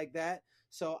 things like that.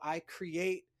 So I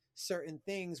create certain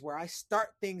things where I start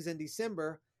things in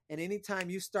December, and anytime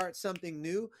you start something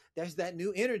new, there's that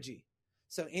new energy.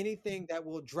 So anything that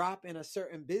will drop in a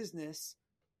certain business,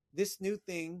 this new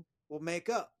thing will make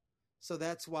up. So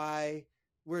that's why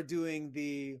we're doing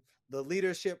the the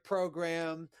leadership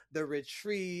program, the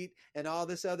retreat, and all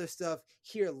this other stuff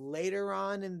here later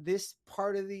on in this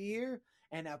part of the year.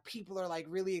 And people are like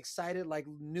really excited, like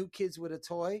new kids with a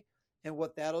toy. And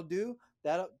what that'll do,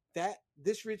 that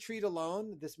this retreat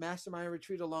alone, this mastermind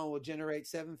retreat alone, will generate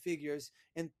 7 figures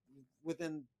in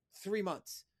within 3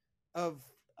 months of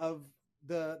of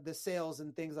the sales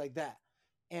and things like that.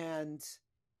 And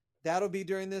that'll be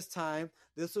during this time.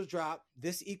 This will drop.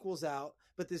 This equals out,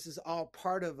 but this is all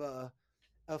part of a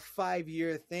 5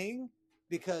 year thing,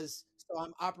 because so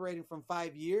I'm operating from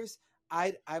 5 years.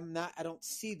 I'm not. I don't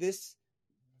see this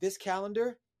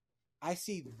calendar. I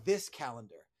see this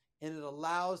calendar, and it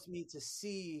allows me to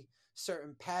see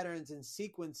certain patterns and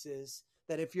sequences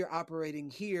that if you're operating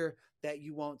here that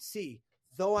you won't see.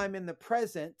 Though I'm in the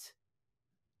present,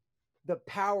 the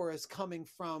power is coming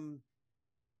from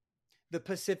the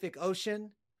Pacific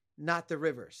Ocean, not the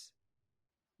rivers.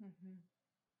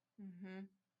 Mm-hmm. Mm-hmm.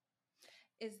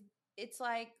 Is it's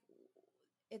like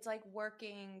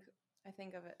working, I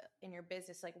think of it in your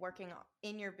business, like working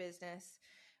in your business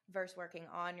versus working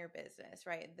on your business,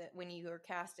 right? That when you are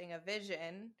casting a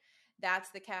vision,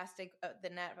 that's the casting the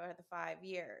net for the 5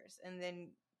 years. And then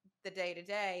the day to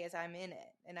day is I'm in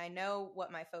it and I know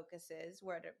what my focus is,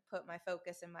 where to put my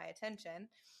focus and my attention.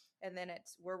 And then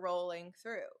we're rolling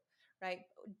through, right?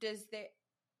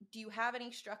 Do you have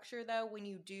any structure though when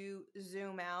you do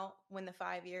zoom out, when the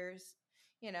 5 years,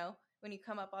 when you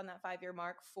come up on that 5 year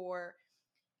mark, for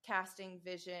casting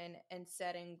vision and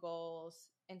setting goals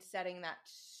and setting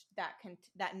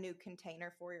that new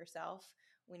container for yourself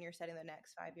when you're setting the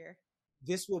next 5 year?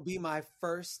 This will be my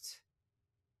first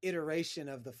iteration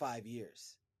of the 5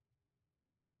 years.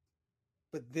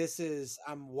 But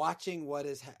I'm watching what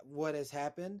has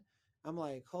happened. I'm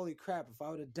like, holy crap, if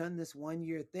I would have done this 1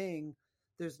 year thing,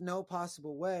 there's no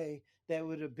possible way that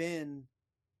would have been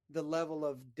the level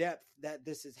of depth that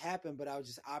this has happened, but I was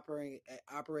just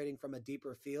operating from a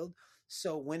deeper field.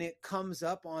 So when it comes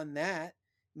up on that,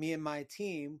 me and my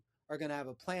team are going to have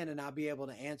a plan, and I'll be able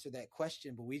to answer that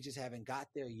question, but we just haven't got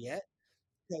there yet.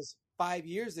 Because 5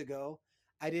 years ago,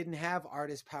 I didn't have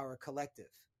Artist Power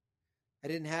Collective. I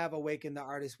didn't have Awaken the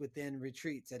Artist Within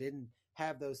retreats. I didn't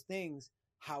have those things.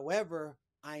 However,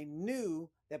 I knew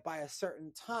that by a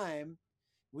certain time,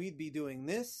 we'd be doing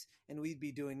this and we'd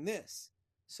be doing this.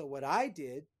 So what I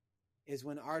did is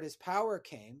when Artist Power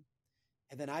came,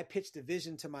 and then I pitched a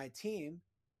vision to my team,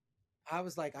 I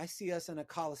was like, I see us in a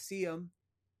Coliseum,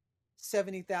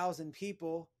 70,000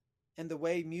 people, and the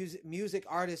way music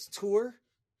artists tour,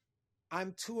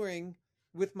 I'm touring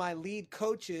with my lead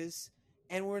coaches,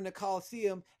 and we're in the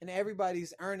Coliseum, and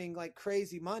everybody's earning like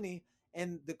crazy money.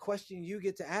 And the question you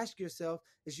get to ask yourself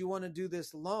is, you want to do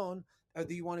this alone, or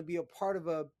do you want to be a part of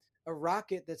a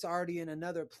rocket that's already in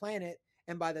another planet?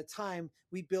 And by the time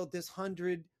we build this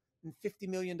 $150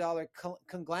 million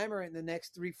conglomerate in the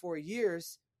next 3-4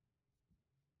 years,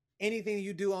 anything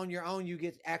you do on your own, you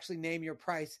get to actually name your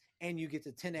price, and you get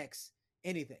to 10x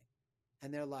anything.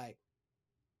 And they're like,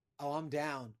 oh, I'm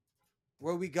down.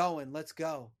 Where are we going? Let's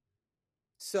go.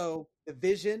 So the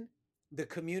vision, the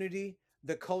community,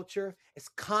 the culture is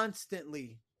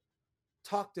constantly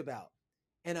talked about.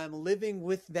 And I'm living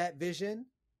with that vision,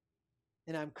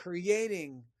 and I'm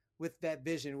creating with that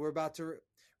vision. We're about to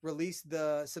release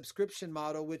the subscription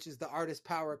model, which is the Artist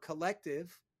Power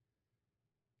Collective.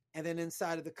 And then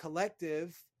inside of the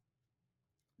collective,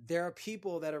 there are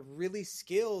people that are really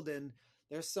skilled, and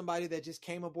there's somebody that just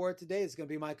came aboard today. It's going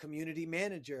to be my community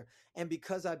manager. And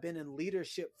because I've been in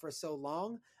leadership for so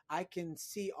long, I can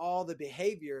see all the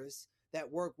behaviors that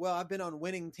work well. I've been on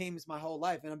winning teams my whole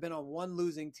life, and I've been on one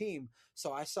losing team.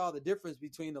 So I saw the difference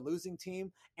between the losing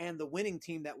team and the winning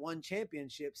team that won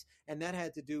championships. And that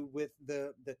had to do with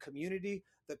the community,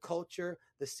 the culture,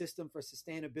 the system for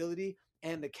sustainability,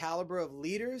 and the caliber of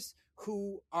leaders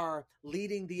who are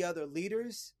leading the other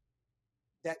leaders.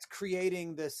 That's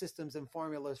creating the systems and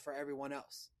formulas for everyone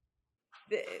else.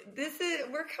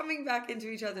 We're coming back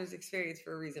into each other's experience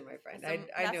for a reason, my friend.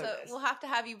 I know this. We'll have to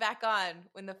have you back on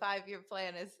when the 5 year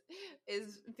plan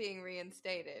is being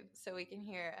reinstated, so we can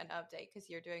hear an update, because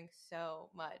you're doing so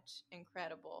much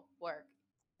incredible work.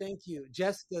 Thank you,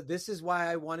 Jessica. This is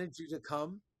why I wanted you to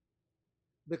come,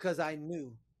 because I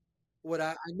knew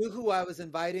I knew who I was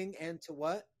inviting and to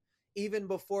what, even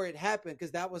before it happened,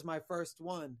 because that was my first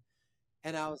one.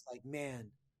 And I was like,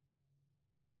 man,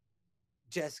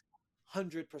 Jessica,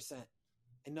 100%,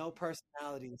 and no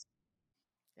personalities.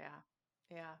 Yeah.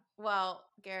 Yeah. Well,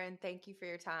 Garrain, thank you for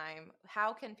your time.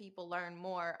 How can people learn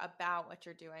more about what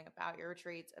you're doing, about your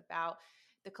retreats, about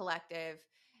the collective?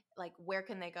 Like, where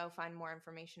can they go find more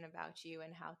information about you,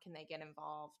 and how can they get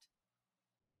involved?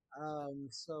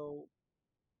 So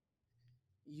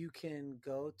you can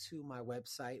go to my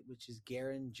website, which is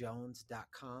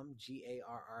GarrainJones.com,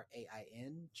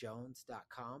 Garrain,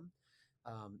 Jones.com.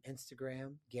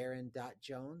 Instagram,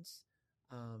 Garrain.Jones.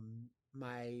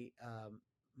 My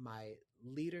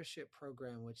leadership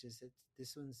program, which is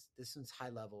this one's high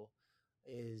level,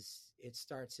 it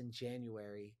starts in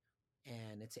January,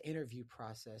 and it's an interview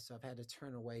process. So I've had to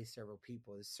turn away several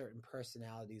people. There's certain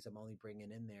personalities I'm only bringing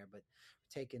in there, but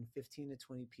we're taking 15 to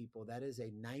 20 people. That is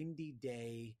a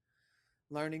 90-day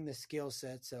learning the skill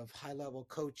sets of high level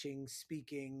coaching,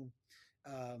 speaking,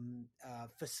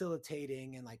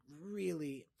 facilitating, and like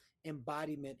really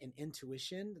embodiment and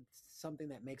intuition, something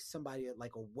that makes somebody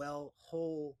like a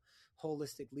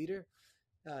holistic leader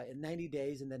in 90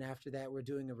 days. And then after that, we're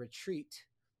doing a retreat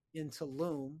in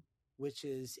Tulum, which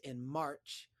is in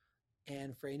March.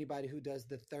 And for anybody who does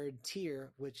the third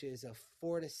tier, which is a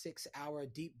 4 to 6 hour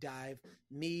deep dive,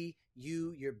 me,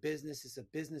 you, your business, is a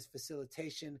business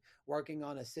facilitation, working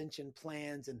on ascension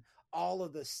plans and all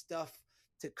of the stuff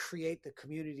to create the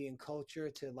community and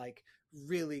culture to like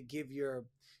really give your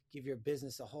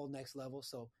business a whole next level.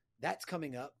 So that's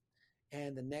coming up.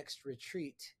 And the next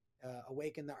retreat,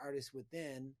 Awaken the Artist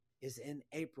Within, is in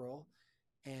April.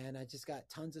 And I just got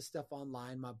tons of stuff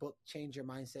online. My book, Change Your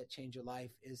Mindset, Change Your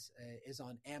Life, is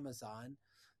on Amazon.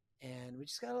 And we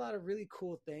just got a lot of really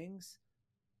cool things.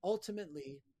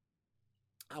 Ultimately,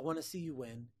 I want to see you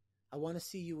win. I want to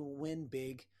see you win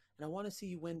big. And I want to see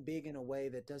you win big in a way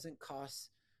that doesn't cause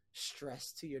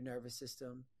stress to your nervous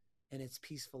system. And it's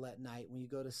peaceful at night. When you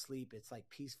go to sleep, it's like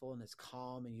peaceful and it's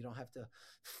calm, and you don't have to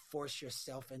force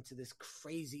yourself into this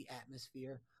crazy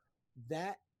atmosphere.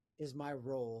 That is my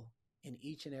role in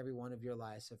each and every one of your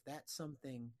lives. So if that's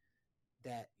something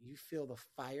that you feel the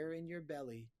fire in your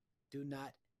belly, do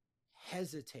not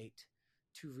hesitate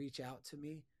to reach out to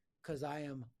me, because I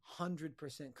am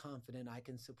 100% confident I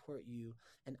can support you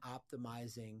in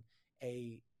optimizing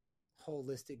a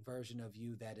holistic version of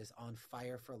you that is on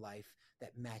fire for life,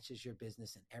 that matches your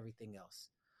business and everything else.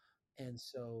 And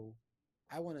so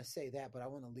I want to say that, but I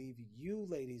want to leave you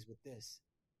ladies with this.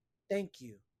 Thank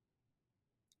you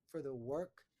for the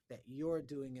work that you're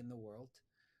doing in the world,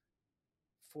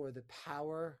 for the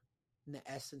power and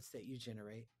the essence that you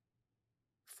generate,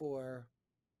 for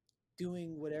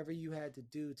doing whatever you had to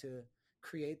do to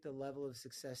create the level of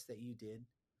success that you did.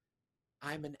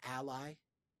 I'm an ally.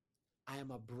 I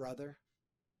am a brother.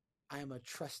 I am a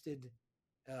trusted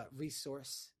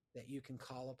resource that you can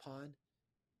call upon.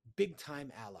 Big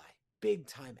time ally,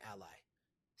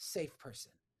 safe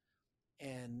person.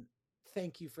 And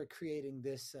thank you for creating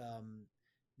this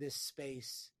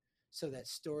space so that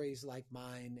stories like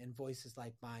mine and voices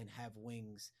like mine have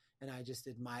wings. And I just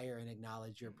admire and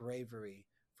acknowledge your bravery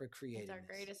for creating It's our this.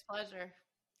 greatest pleasure.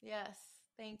 Yes,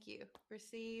 thank you.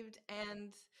 Received.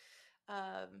 And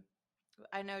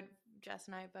I know Jess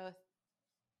and I both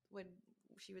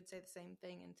she would say the same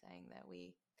thing in saying that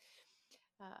we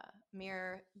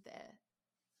mirror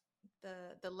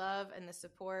the love and the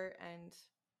support. And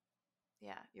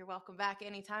yeah, you're welcome back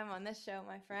anytime on this show,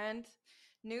 my friend,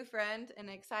 new friend, and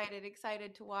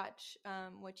excited to watch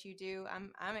what you do.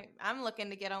 I'm looking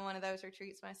to get on one of those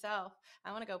retreats myself.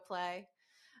 I want to go play.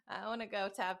 I want to go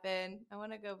tap in. I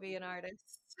want to go be an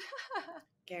artist.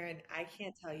 Garrain, I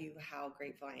can't tell you how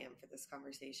grateful I am for this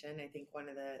conversation. I think one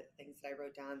of the things that I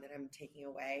wrote down that I'm taking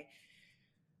away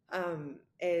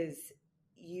is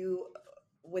you,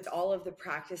 with all of the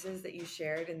practices that you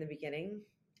shared in the beginning,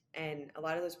 and a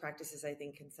lot of those practices I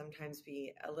think can sometimes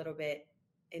be a little bit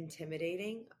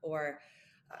intimidating, or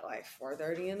like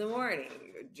 4:30 in the morning,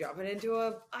 jumping into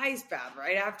a ice bath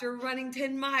right after running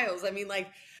 10 miles. I mean, like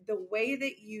the way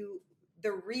that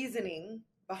the reasoning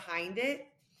behind it,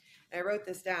 and I wrote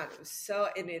this down. It was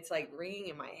and it's like ringing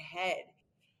in my head.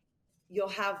 You'll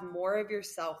have more of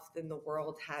yourself than the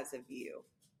world has of you.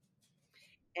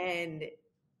 And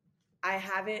I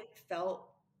haven't felt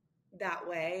that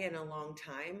way in a long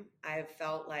time. I've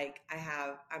felt like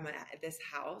I'm at this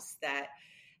house that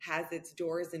has its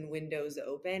doors and windows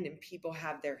open, and people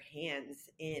have their hands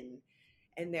in,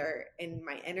 and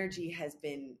my energy has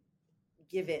been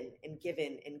given and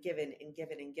given and given and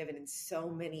given and given in so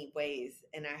many ways.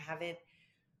 And I haven't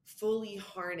fully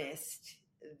harnessed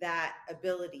that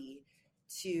ability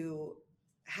to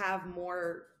have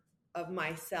more of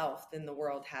myself than the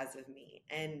world has of me.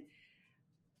 And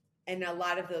a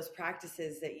lot of those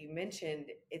practices that you mentioned,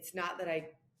 it's not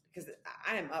that because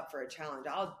I am up for a challenge.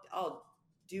 I'll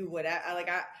do whatever.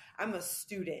 I'm a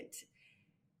student,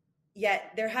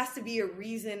 yet there has to be a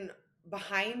reason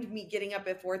behind me getting up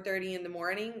at 4:30 in the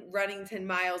morning, running 10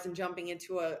 miles and jumping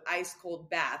into a ice cold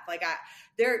bath. Like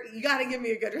you got to give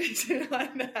me a good reason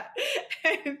on that.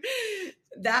 And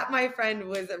that, my friend,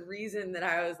 was a reason that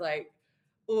I was like,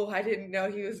 oh, I didn't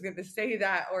know he was going to say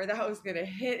that, or that was going to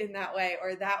hit in that way,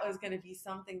 or that was going to be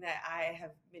something that I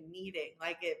have been needing.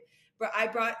 Like it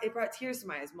brought tears to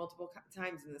my eyes multiple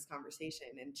times in this conversation,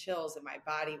 and chills in my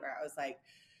body, where I was like,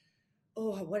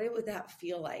 oh, what would that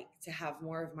feel like to have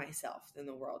more of myself than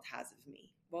the world has of me?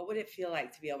 What would it feel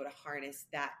like to be able to harness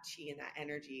that chi and that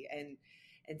energy,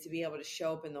 and to be able to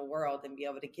show up in the world and be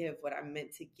able to give what I'm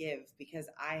meant to give, because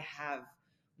I have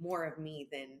more of me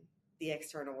than the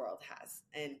external world has.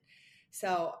 And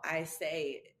so I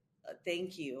say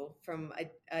thank you from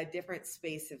a different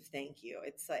space of thank you.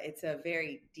 It's a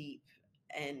very deep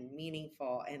and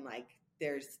meaningful, and like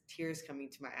there's tears coming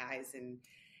to my eyes, and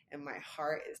my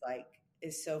heart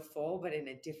is so full, but in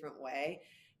a different way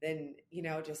than,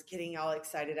 just getting all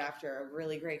excited after a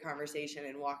really great conversation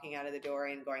and walking out of the door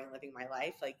and going and living my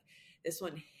life. Like this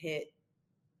one hit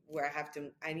where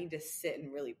I need to sit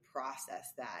and really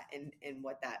process that and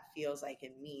what that feels like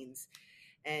and means.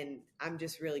 And I'm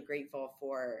just really grateful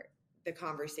for the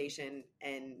conversation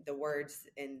and the words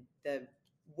and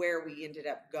where we ended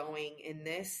up going in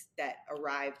this that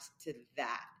arrived to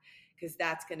that, because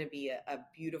that's going to be a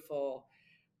beautiful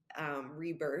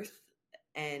rebirth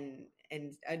and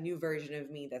a new version of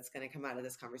me that's going to come out of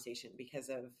this conversation, because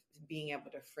of being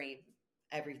able to frame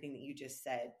everything that you just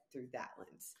said through that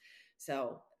lens.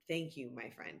 So thank you, my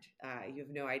friend. You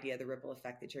have no idea the ripple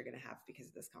effect that you're going to have because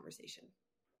of this conversation.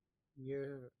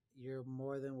 You're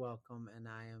more than welcome, and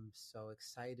I am so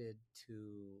excited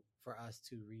for us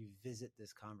to revisit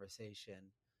this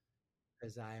conversation,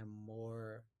 because I am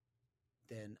more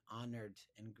than honored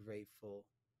and grateful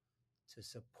to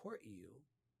support you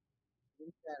in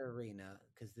that arena,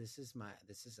 because this is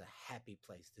a happy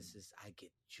place. I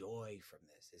get joy from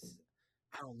this.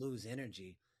 I don't lose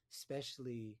energy,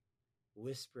 especially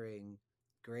whispering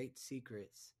great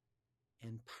secrets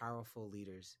in powerful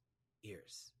leaders'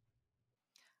 ears.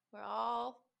 We're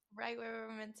all right where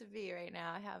we're meant to be right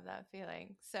now. I have that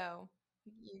feeling. So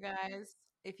you guys,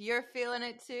 if you're feeling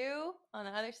it too on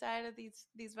the other side of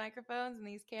these microphones and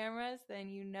these cameras, then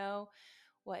you know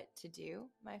what to do,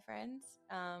 my friends.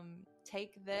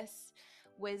 Take this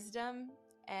wisdom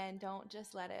and don't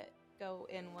just let it go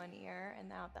in one ear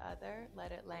and out the other.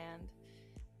 Let it land.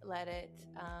 Let it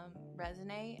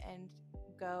resonate, and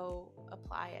go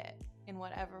apply it in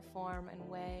whatever form and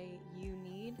way you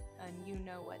need, and you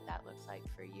know what that looks like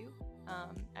for you.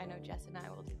 I know Jess and I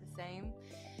will do the same.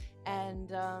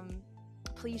 And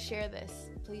please share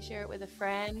this. Please share it with a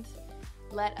friend.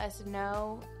 Let us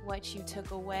know what you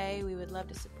took away. We would love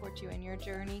to support you in your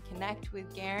journey. Connect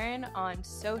with Garrain on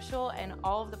social, and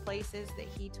all of the places that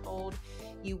he told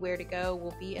you where to go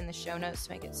will be in the show notes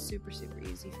to make it super, super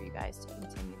easy for you guys to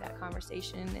continue that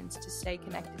conversation and to stay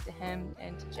connected to him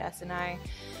and to Jess and I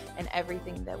and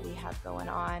everything that we have going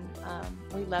on.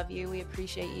 We love you. We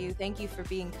appreciate you. Thank you for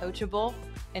being coachable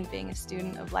and being a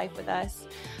student of life with us.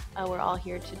 We're all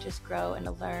here to just grow and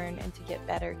to learn and to get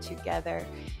better together.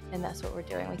 And that's what we're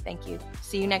doing. We thank you.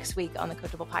 See you next week on the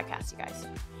Coachable Podcast, you guys.